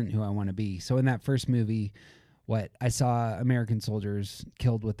 this isn't who I want to be. So in that first movie, I saw American soldiers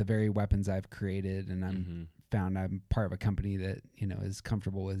killed with the very weapons I've created, and I'm part of a company that, is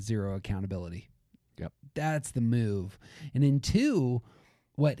comfortable with zero accountability. Yep. That's the move. And in 2,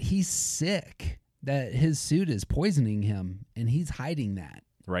 he's sick, that his suit is poisoning him, and he's hiding that.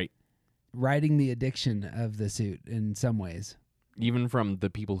 Right. Riding the addiction of the suit in some ways. Even from the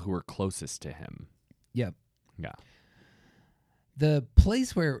people who are closest to him. Yep. Yeah. The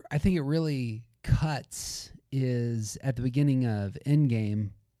place where I think it really cuts is at the beginning of Endgame.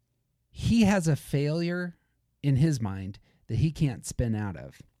 He has a failure in his mind that he can't spin out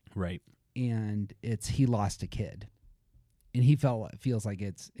of. Right. And he lost a kid. And he feels like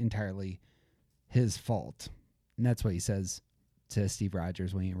it's entirely his fault. And that's what he says to Steve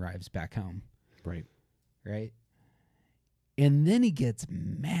Rogers when he arrives back home. Right. Right. And then he gets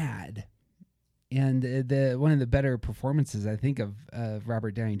mad. And one of the better performances, I think, of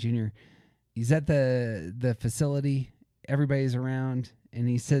Robert Downey Jr., he's at the facility, everybody's around, and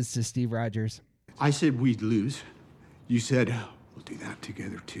he says to Steve Rogers, I said we'd lose. You said, we'll do that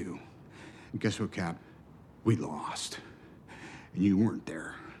together too. And guess what, Cap? We lost. And you weren't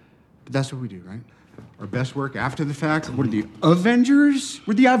there. But that's what we do, right? Our best work after the fact. What are the Avengers?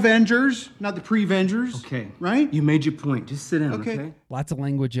 We're the Avengers, not the pre-Vengers. Okay. Right? You made your point. Just sit down, okay? Lots of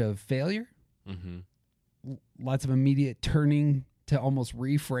language of failure. Mm-hmm. Lots of immediate turning to almost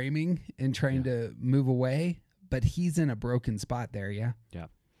reframing and trying to move away. But he's in a broken spot there, yeah? Yeah.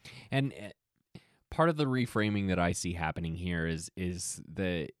 And part of the reframing that I see happening here is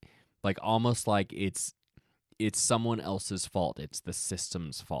the, like, almost like it's someone else's fault. It's the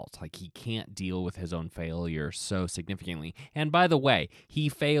system's fault. Like, he can't deal with his own failure so significantly. And by the way, he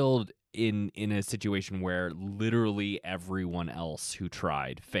failed in a situation where literally everyone else who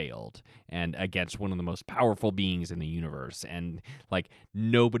tried failed, and against one of the most powerful beings in the universe. And, like,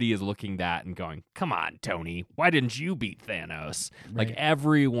 nobody is looking that and going, come on, Tony, why didn't you beat Thanos? Right. Like,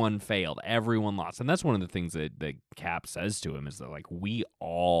 everyone failed. Everyone lost. And that's one of the things that Cap says to him is that, like, we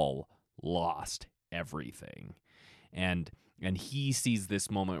all lost everything. And he sees this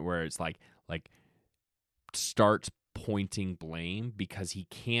moment where it's like starts pointing blame because he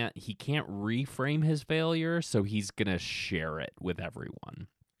can't reframe his failure, so he's gonna share it with everyone.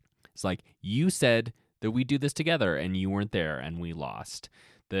 It's like, you said that we do this together and you weren't there and we lost.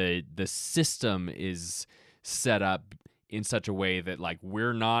 The system is set up in such a way that, like,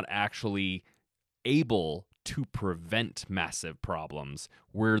 we're not actually able to prevent massive problems.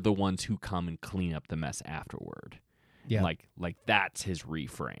 We're the ones who come and clean up the mess afterward. Yeah. Like that's his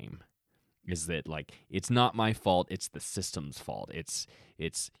reframe. Is that, like, it's not my fault, it's the system's fault. It's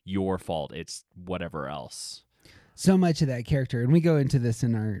your fault, it's whatever else. So much of that character, and we go into this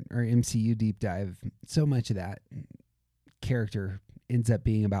in our MCU deep dive, so much of that character ends up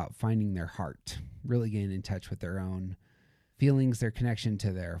being about finding their heart, really getting in touch with their own feelings, their connection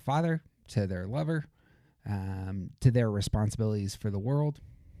to their father, to their lover, to their responsibilities for the world.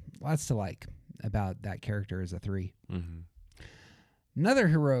 Lots to like about that character as a 3. Mm-hmm. Another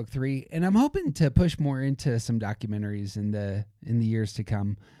heroic 3, and I'm hoping to push more into some documentaries in the years to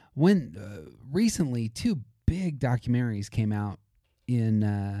come. When recently 2 big documentaries came out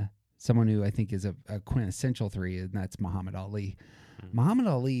in someone who I think is a quintessential 3, and that's Muhammad Ali. Mm-hmm. Muhammad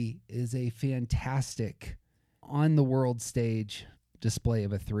Ali is a fantastic on the world stage display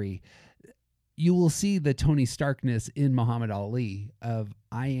of a 3. You will see the Tony Starkness in Muhammad Ali of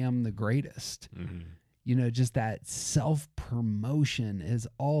I am the greatest. Mm-hmm. Just that self-promotion is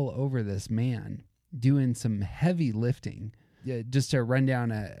all over this man, doing some heavy lifting. Just to run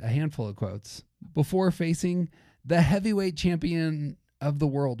down a handful of quotes. Before facing the heavyweight champion of the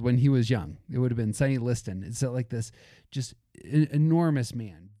world when he was young, it would have been Sonny Liston. It's like this just enormous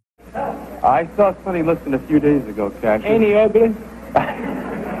man. I saw Sonny Liston a few days ago, Cash. Ain't he ugly?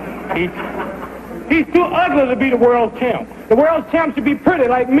 He's too ugly to be the world champ. The world champ should be pretty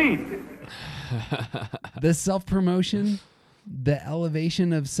like me. The self-promotion, the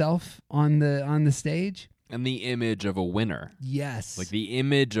elevation of self on the stage. And the image of a winner. Yes. Like, the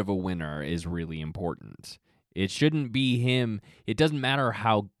image of a winner is really important. It shouldn't be him. It doesn't matter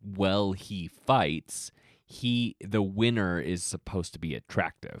how well he fights. The winner is supposed to be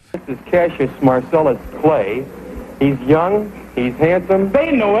attractive. This is Cassius Marcellus Clay. He's young. He's handsome.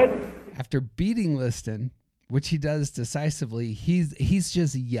 They know it. After beating Liston which he does decisively. He's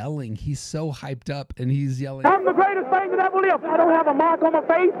just yelling. He's so hyped up, and he's yelling. I'm the greatest thing that ever lived. I don't have a mark on my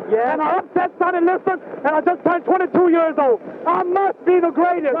face, and I upset Sonny Liston, and I just turned 22 years old. I must be the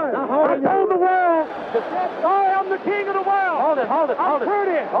greatest. I told the world, I am the king of the world. Hold it.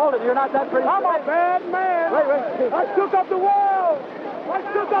 Hold it, you're not that pretty. I'm a bad man. Wait. I shook up the world. I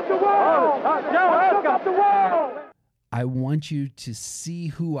shook up the world. I want you to see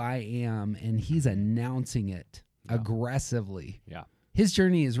who I am, and he's announcing it aggressively. Yeah. His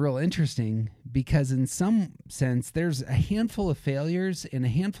journey is real interesting because in some sense, there's a handful of failures and a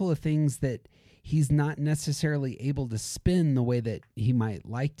handful of things that he's not necessarily able to spin the way that he might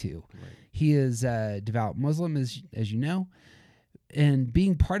like to. Right. He is a devout Muslim, as you know, and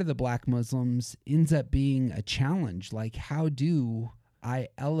being part of the Black Muslims ends up being a challenge. Like, how do I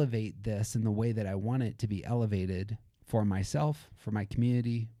elevate this in the way that I want it to be elevated for myself, for my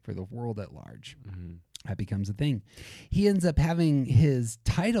community, for the world at large? Mm-hmm. That becomes a thing. He ends up having his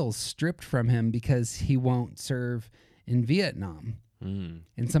titles stripped from him because he won't serve in Vietnam. Mm.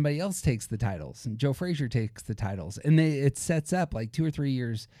 And somebody else takes the titles, and Joe Frazier takes the titles. And it sets up like 2 or 3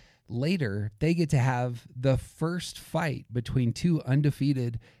 years later, they get to have the first fight between two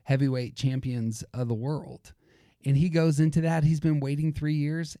undefeated heavyweight champions of the world. And he goes into that. He's been waiting 3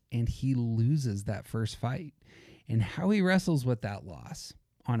 years, and he loses that first fight. And how he wrestles with that loss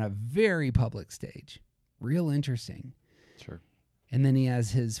on a very public stage. Real interesting. Sure. And then he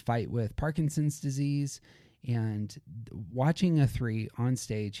has his fight with Parkinson's disease, and watching a 3 on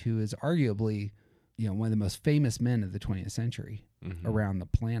stage who is arguably, one of the most famous men of the 20th century around the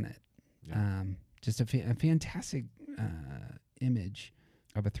planet. Yeah. Just a fantastic image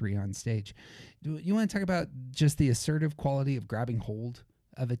of a 3 on stage. Do you want to talk about just the assertive quality of grabbing hold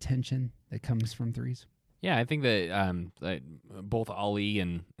of attention that comes from 3s? Yeah, I think that both Ali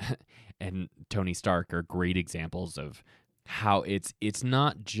and and Tony Stark are great examples of how it's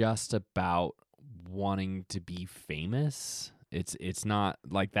not just about wanting to be famous. It's not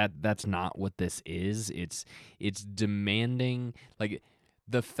like that. That's not what this is. It's demanding, like,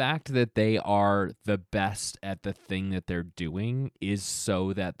 the fact that they are the best at the thing that they're doing is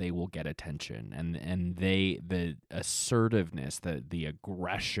so that they will get attention, and the assertiveness, the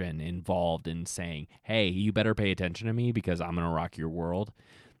aggression involved in saying, hey, you better pay attention to me because I'm gonna rock your world.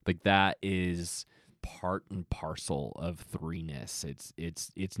 Like, that is part and parcel of 3-ness.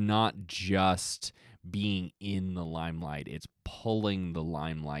 It's not just being in the limelight. It's pulling the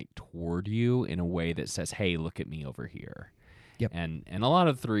limelight toward you in a way that says, hey, look at me over here. Yep. And a lot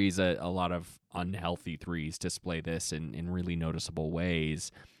of 3s, a lot of unhealthy 3s display this in really noticeable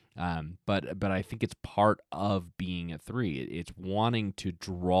ways. But I think it's part of being a 3. It's wanting to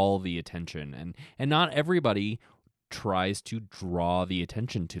draw the attention, and not everybody tries to draw the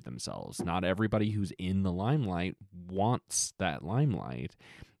attention to themselves. Not everybody who's in the limelight wants that limelight,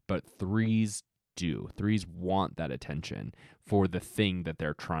 but 3s do. 3s want that attention for the thing that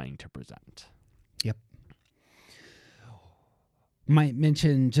they're trying to present. Yep. Might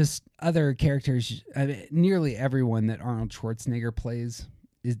mention just other characters. Nearly everyone that Arnold Schwarzenegger plays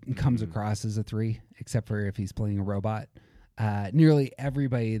comes across as a 3, except for if he's playing a robot. Nearly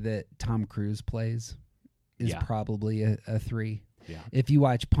everybody that Tom Cruise plays is probably a 3. Yeah. If you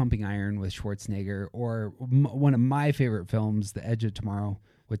watch Pumping Iron with Schwarzenegger, or one of my favorite films, The Edge of Tomorrow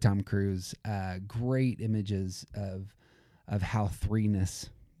with Tom Cruise, great images of how 3-ness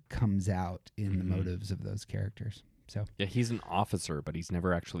comes out in the motives of those characters. So yeah, he's an officer, but he's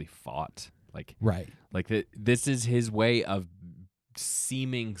never actually fought. Right. This is his way of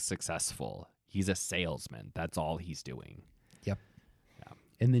seeming successful. He's a salesman. That's all he's doing. Yep. Yeah.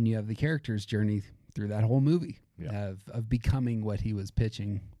 And then you have the character's journey through that whole movie of becoming what he was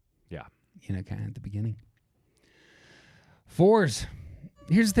pitching. Yeah. Kind of at the beginning. 4s.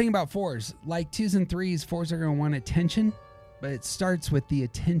 Here's the thing about 4s. Like 2s and 3s, 4s are going to want attention, but it starts with the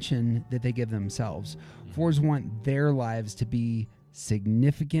attention that they give themselves. 4s want their lives to be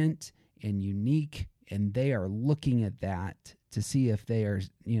significant and unique, and they are looking at that to see if they are,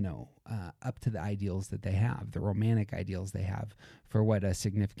 up to the ideals that they have, the romantic ideals they have for what a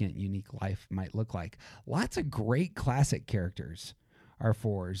significant, unique life might look like. Lots of great classic characters are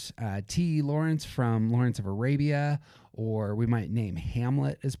 4s. T. Lawrence from Lawrence of Arabia, or we might name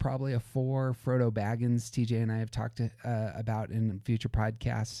Hamlet as probably a 4. Frodo Baggins, TJ and I have talked about in future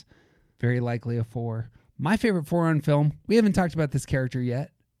podcasts. Very likely a 4. My favorite 4 on film, we haven't talked about this character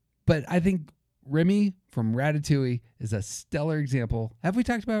yet, but I think Remy from Ratatouille is a stellar example. Have we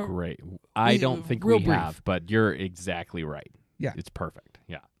talked about? Great. I don't think we have, but you're exactly right. Yeah. It's perfect.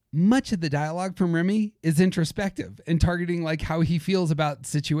 Yeah. much of the dialogue from Remy is introspective and targeting like how he feels about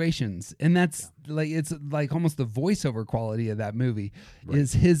situations. And that's like, it's like almost the voiceover quality of that movie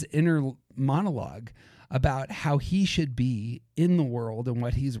is his inner monologue about how he should be in the world and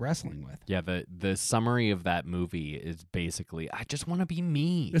what he's wrestling with. Yeah, the summary of that movie is basically, I just want to be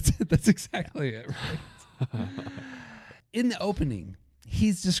me. That's exactly it, right? In the opening,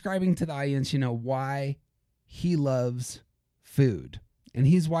 he's describing to the audience, why he loves food. And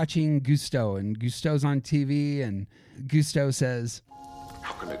he's watching Gusteau, and Gusteau's on TV, and Gusteau says,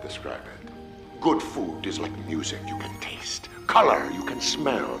 how can I describe it? Good food is like music you can taste, color you can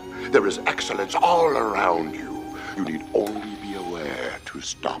smell. There is excellence all around you. You need only be aware to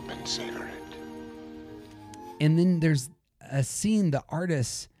stop and savor it. And then there's a scene, the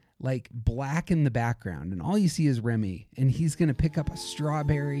artist like black in the background, and all you see is Remy, and he's going to pick up a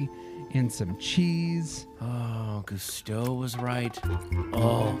strawberry and some cheese. Oh, Gusteau was right.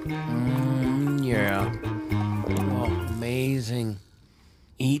 Oh, yeah. Oh, amazing.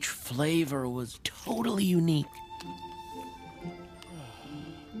 Each flavor was totally unique.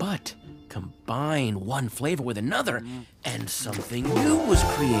 But combine one flavor with another, and something new was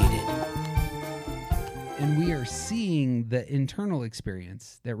created. And we are seeing the internal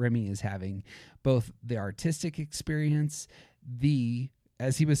experience that Remy is having, both the artistic experience,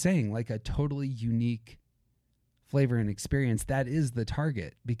 as he was saying, like a totally unique flavor and experience. That is the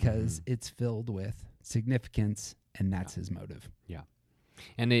target because it's filled with significance, and that's his motive. Yeah.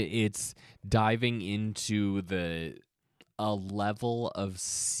 And it's diving into a level of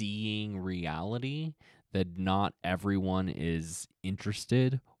seeing reality that not everyone is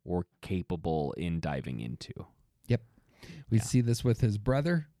interested or capable in diving into. Yep. We see this with his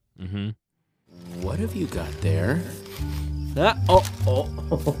brother. Mm-hmm. What have you got there?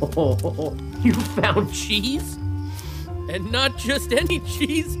 You found cheese? And not just any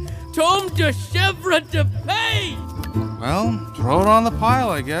cheese, Tome de Chèvre de Pays! Well, throw it on the pile,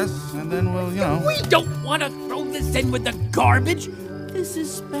 I guess, and then we'll, We don't want to throw this in with the garbage. This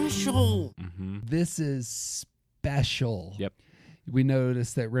is special. Mm-hmm. This is special. Yep. We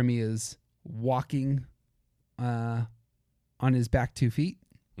notice that Remy is walking on his back 2 feet,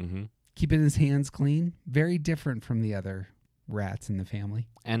 keeping his hands clean. Very different from the other rats in the family.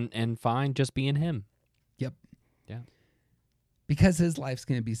 And fine just being him. Yep. Yeah. Because his life's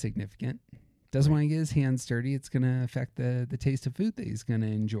going to be significant. Doesn't want to get his hands dirty. It's going to affect the taste of food that he's going to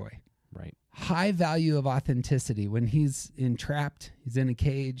enjoy. Right. High value of authenticity. When he's entrapped, he's in a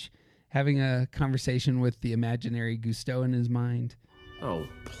cage, having a conversation with the imaginary Gusteau in his mind. Oh,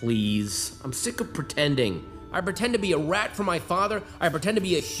 please. I'm sick of pretending. I pretend to be a rat for my father. I pretend to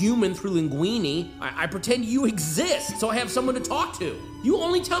be a human through Linguini. I pretend you exist so I have someone to talk to. You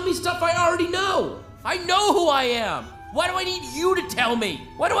only tell me stuff I already know. I know who I am. Why do I need you to tell me?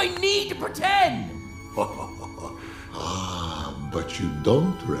 Why do I need to pretend? But you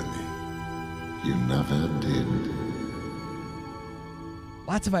don't, Remy. You never did.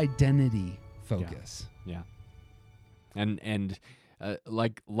 Lots of identity focus. Yeah. And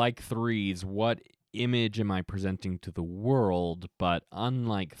like Threes, what image am I presenting to the world? But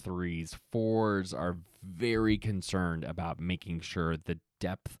unlike Threes, Fours are very concerned about making sure the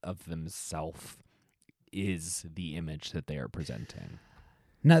depth of themselves is the image that they are presenting.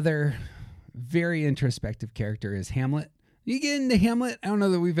 Another very introspective character is Hamlet. You get into Hamlet? I don't know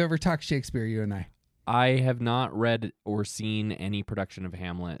that we've ever talked Shakespeare, you and I. I have not read or seen any production of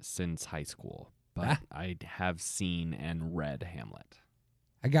Hamlet since high school, but I have seen and read Hamlet.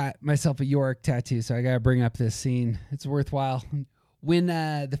 I got myself a Yorick tattoo, so I got to bring up this scene. It's worthwhile. When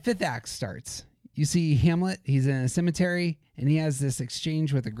the fifth act starts, you see Hamlet. He's in a cemetery, and he has this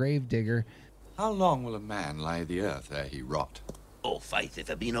exchange with a grave digger. How long will a man lie the earth ere he rot? Oh, faith, if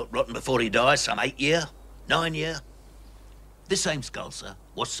he be not rotten before he dies, some 8 year, 9 year. This same skull, sir.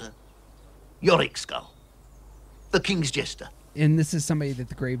 What, sir? Yorick's skull. The king's jester. And this is somebody that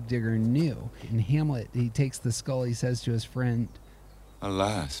the grave digger knew. In Hamlet, he takes the skull, he says to his friend,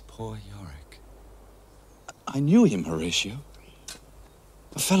 Alas, poor Yorick. I knew him, Horatio.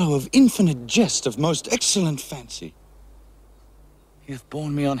 A fellow of infinite jest, of most excellent fancy. He hath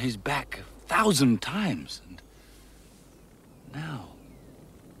borne me on his back 1,000 times, and now,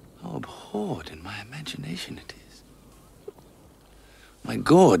 how abhorred in my imagination it is. My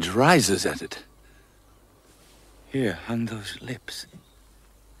gorge rises at it. Here, on those lips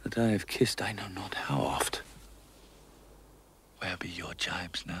that I have kissed I know not how oft. Where be your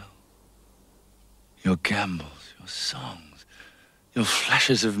jibes now? Your gambols, your songs, your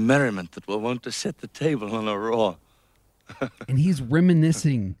flashes of merriment that were wont to set the table on a roar. And he's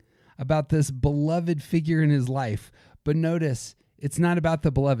reminiscing about this beloved figure in his life. But notice, It's not about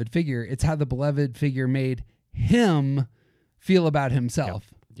the beloved figure. It's how the beloved figure made him feel about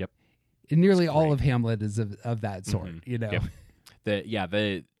himself. Yep. And nearly all of Hamlet is of that sort, you know. Yep.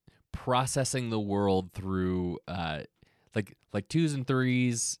 The processing the world through like 2s and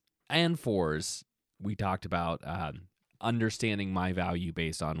 3s and 4s. We talked about understanding my value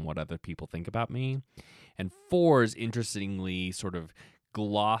based on what other people think about me. And 4s, interestingly, sort of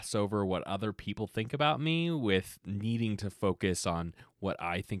gloss over what other people think about me with needing to focus on what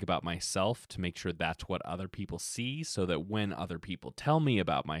I think about myself to make sure that's what other people see, so that when other people tell me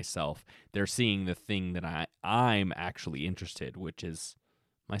about myself, they're seeing the thing that I'm actually interested, which is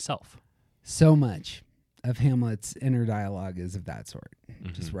myself. So much of Hamlet's inner dialogue is of that sort,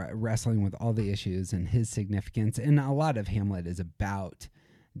 just wrestling with all the issues and his significance. And a lot of Hamlet is about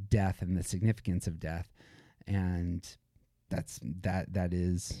death and the significance of death. And that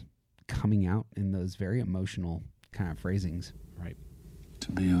is coming out in those very emotional kind of phrasings. Right.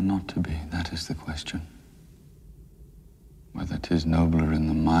 To be or not to be, that is the question. Whether 'tis nobler in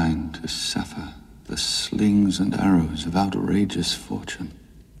the mind to suffer the slings and arrows of outrageous fortune,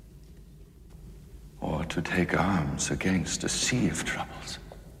 or to take arms against a sea of troubles,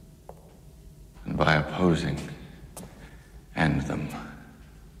 and by opposing, end them,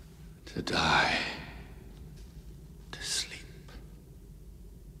 to die, to sleep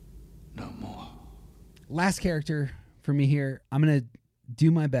no more. Last character for me here. I'm going to do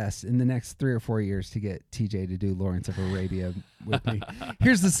my best in the next 3 or 4 years to get TJ to do Lawrence of Arabia with me.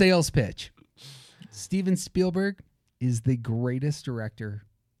 Here's the sales pitch. Steven Spielberg is the greatest director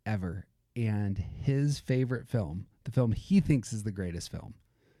ever, and his favorite film, the film he thinks is the greatest film,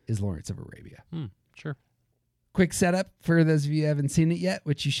 is Lawrence of Arabia. Sure. Quick setup for those of you who haven't seen it yet,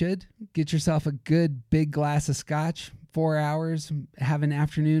 which you should. Get yourself a good big glass of scotch, 4 hours, have an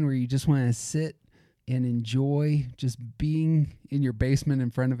afternoon where you just want to sit and enjoy just being in your basement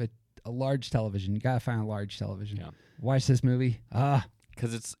in front of a large television. You got to find a large television. Yeah. Watch this movie.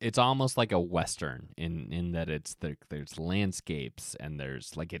 Because it's almost like a Western in that there's landscapes and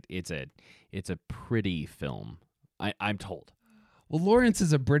there's like it's a pretty film. I'm told. Well, Lawrence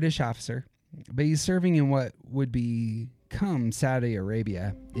is a British officer, but he's serving in what would become Saudi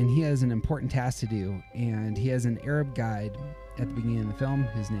Arabia, and he has an important task to do. And he has an Arab guide at the beginning of the film.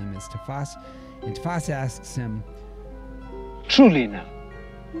 His name is Tafas, and Tafas asks him, "Truly now,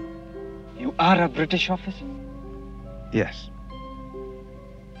 you are a British officer? Yes.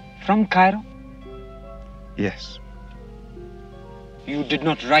 From Cairo? Yes. You did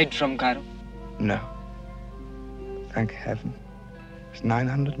not ride from Cairo? No. Thank heaven. It's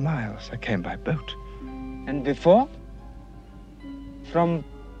 900 miles. I came by boat. And before? From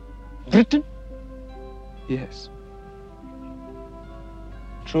Britain? Yes.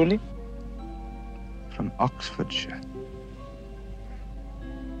 Truly? From Oxfordshire.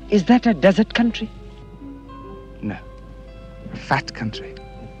 Is that a desert country? No. A fat country.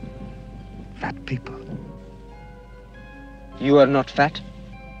 Fat people. You are not fat?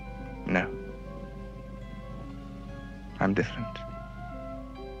 No. I'm different.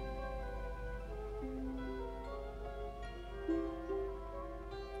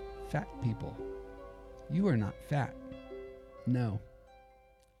 Fat people. You are not fat. No.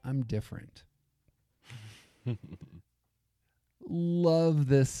 I'm different. Love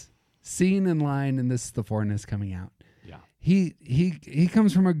this scene and line, and this is the foreignness coming out. Yeah. He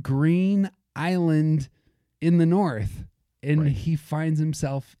comes from a green island in the north, and he finds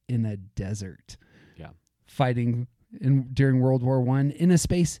himself in a desert. Yeah. Fighting during World War I in a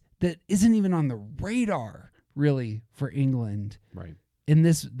space that isn't even on the radar really for England. Right. And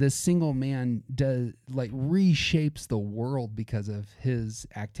this single man reshapes the world because of his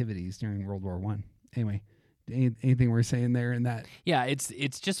activities during World War I. Anyway, anything we're saying there in that? Yeah,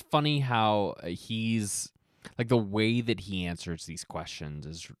 it's just funny how he's like the way that he answers these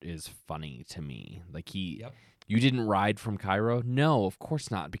questions is funny to me. Like you didn't ride from Cairo? No, of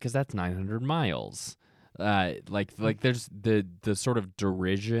course not, because that's 900 miles. Like there's the sort of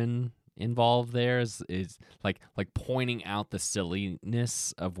derision involved there is like pointing out the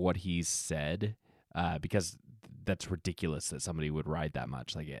silliness of what he's said, because that's ridiculous that somebody would ride that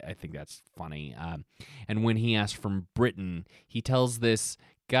much. Like, I think that's funny. And when he asks from Britain, he tells this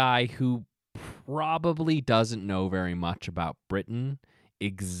guy who probably doesn't know very much about Britain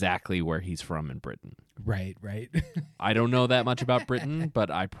exactly where he's from in Britain. Right. I don't know that much about Britain, but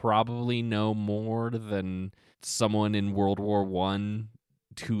I probably know more than someone in World War I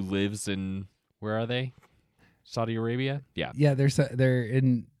who lives in, where are they? Saudi Arabia? Yeah. Yeah, they're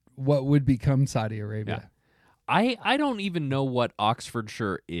in what would become Saudi Arabia. Yeah. I don't even know what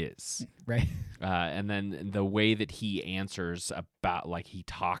Oxfordshire is. Right. And then the way that he answers about, like, he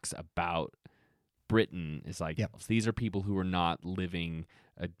talks about Britain is like, these are people who are not living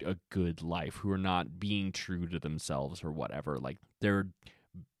a good life, who are not being true to themselves or whatever. Like, they're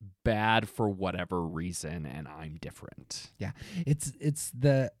bad for whatever reason, and I'm different. Yeah. It's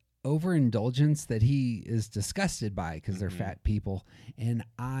the overindulgence that he is disgusted by because they're fat people, and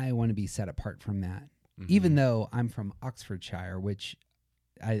I want to be set apart from that. Even though I'm from Oxfordshire, which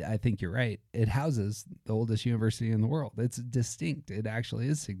I think you're right, it houses the oldest university in the world. It's distinct. It actually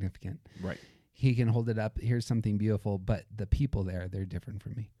is significant. Right. He can hold it up. Here's something beautiful, but the people there, they're different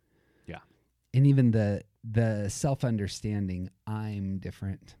from me. Yeah. And even the self-understanding, I'm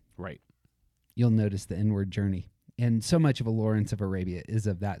different. Right. You'll notice the inward journey. And so much of a Lawrence of Arabia is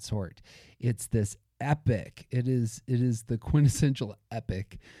of that sort. It's this epic. It is the quintessential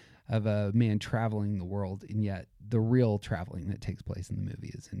epic of a man traveling the world, and yet the real traveling that takes place in the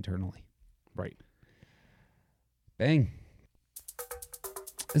movie is internally. Right. Bang.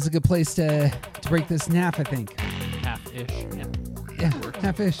 This is a good place to break this in half, I think. Half-ish, yeah. Yeah,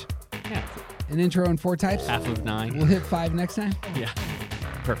 half-ish. Yeah. An intro in 4 types. Half of 9. We'll hit 5 next time. Yeah.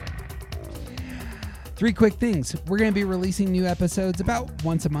 Perfect. 3 quick things. We're going to be releasing new episodes about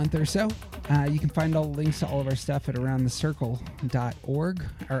once a month or so. You can find all the links to all of our stuff at aroundthecircle.org.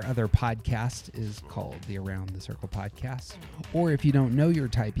 Our other podcast is called the Around the Circle Podcast. Or if you don't know your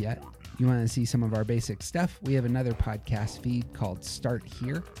type yet, you want to see some of our basic stuff, we have another podcast feed called Start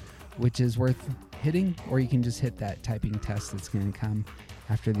Here, which is worth hitting, or you can just hit that typing test that's going to come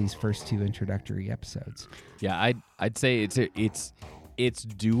after these first 2 introductory episodes. Yeah, I'd say it's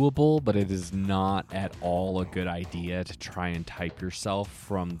doable, but it is not at all a good idea to try and type yourself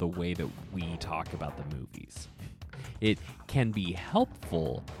from the way that we talk about the movies. It can be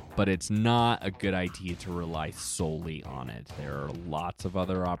helpful, but it's not a good idea to rely solely on it. There are lots of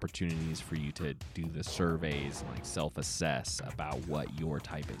other opportunities for you to do the surveys and like self-assess about what your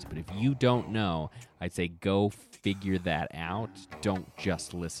type is. But if you don't know, I'd say go figure that out. Don't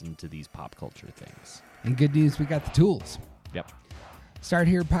just listen to these pop culture things. And good news, we got the tools. Yep. Start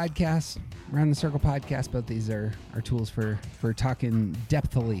Here podcast, Around the Circle podcast. Both these are tools for talking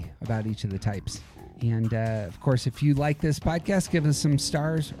depthily about each of the types. And, of course, if you like this podcast, give us some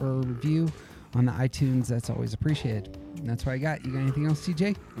stars or a review on the iTunes. That's always appreciated. And that's what I got. You got anything else,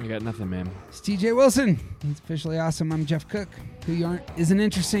 TJ? I got nothing, man. It's TJ Wilson. It's officially awesome. I'm Jeff Cook. Who you aren't isn't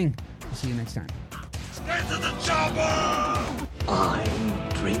interesting. We'll see you next time. Straight to the chopper! I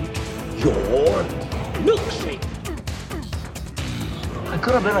drink your milkshake. I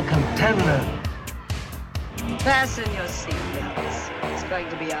could have been a contender. Fasten your seatbelts. It's going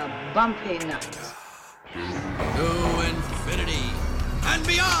to be a bumpy night. To infinity and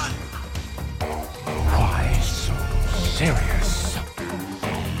beyond. Why so serious?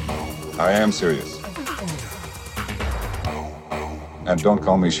 I am serious. And don't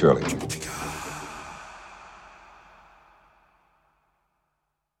call me Shirley.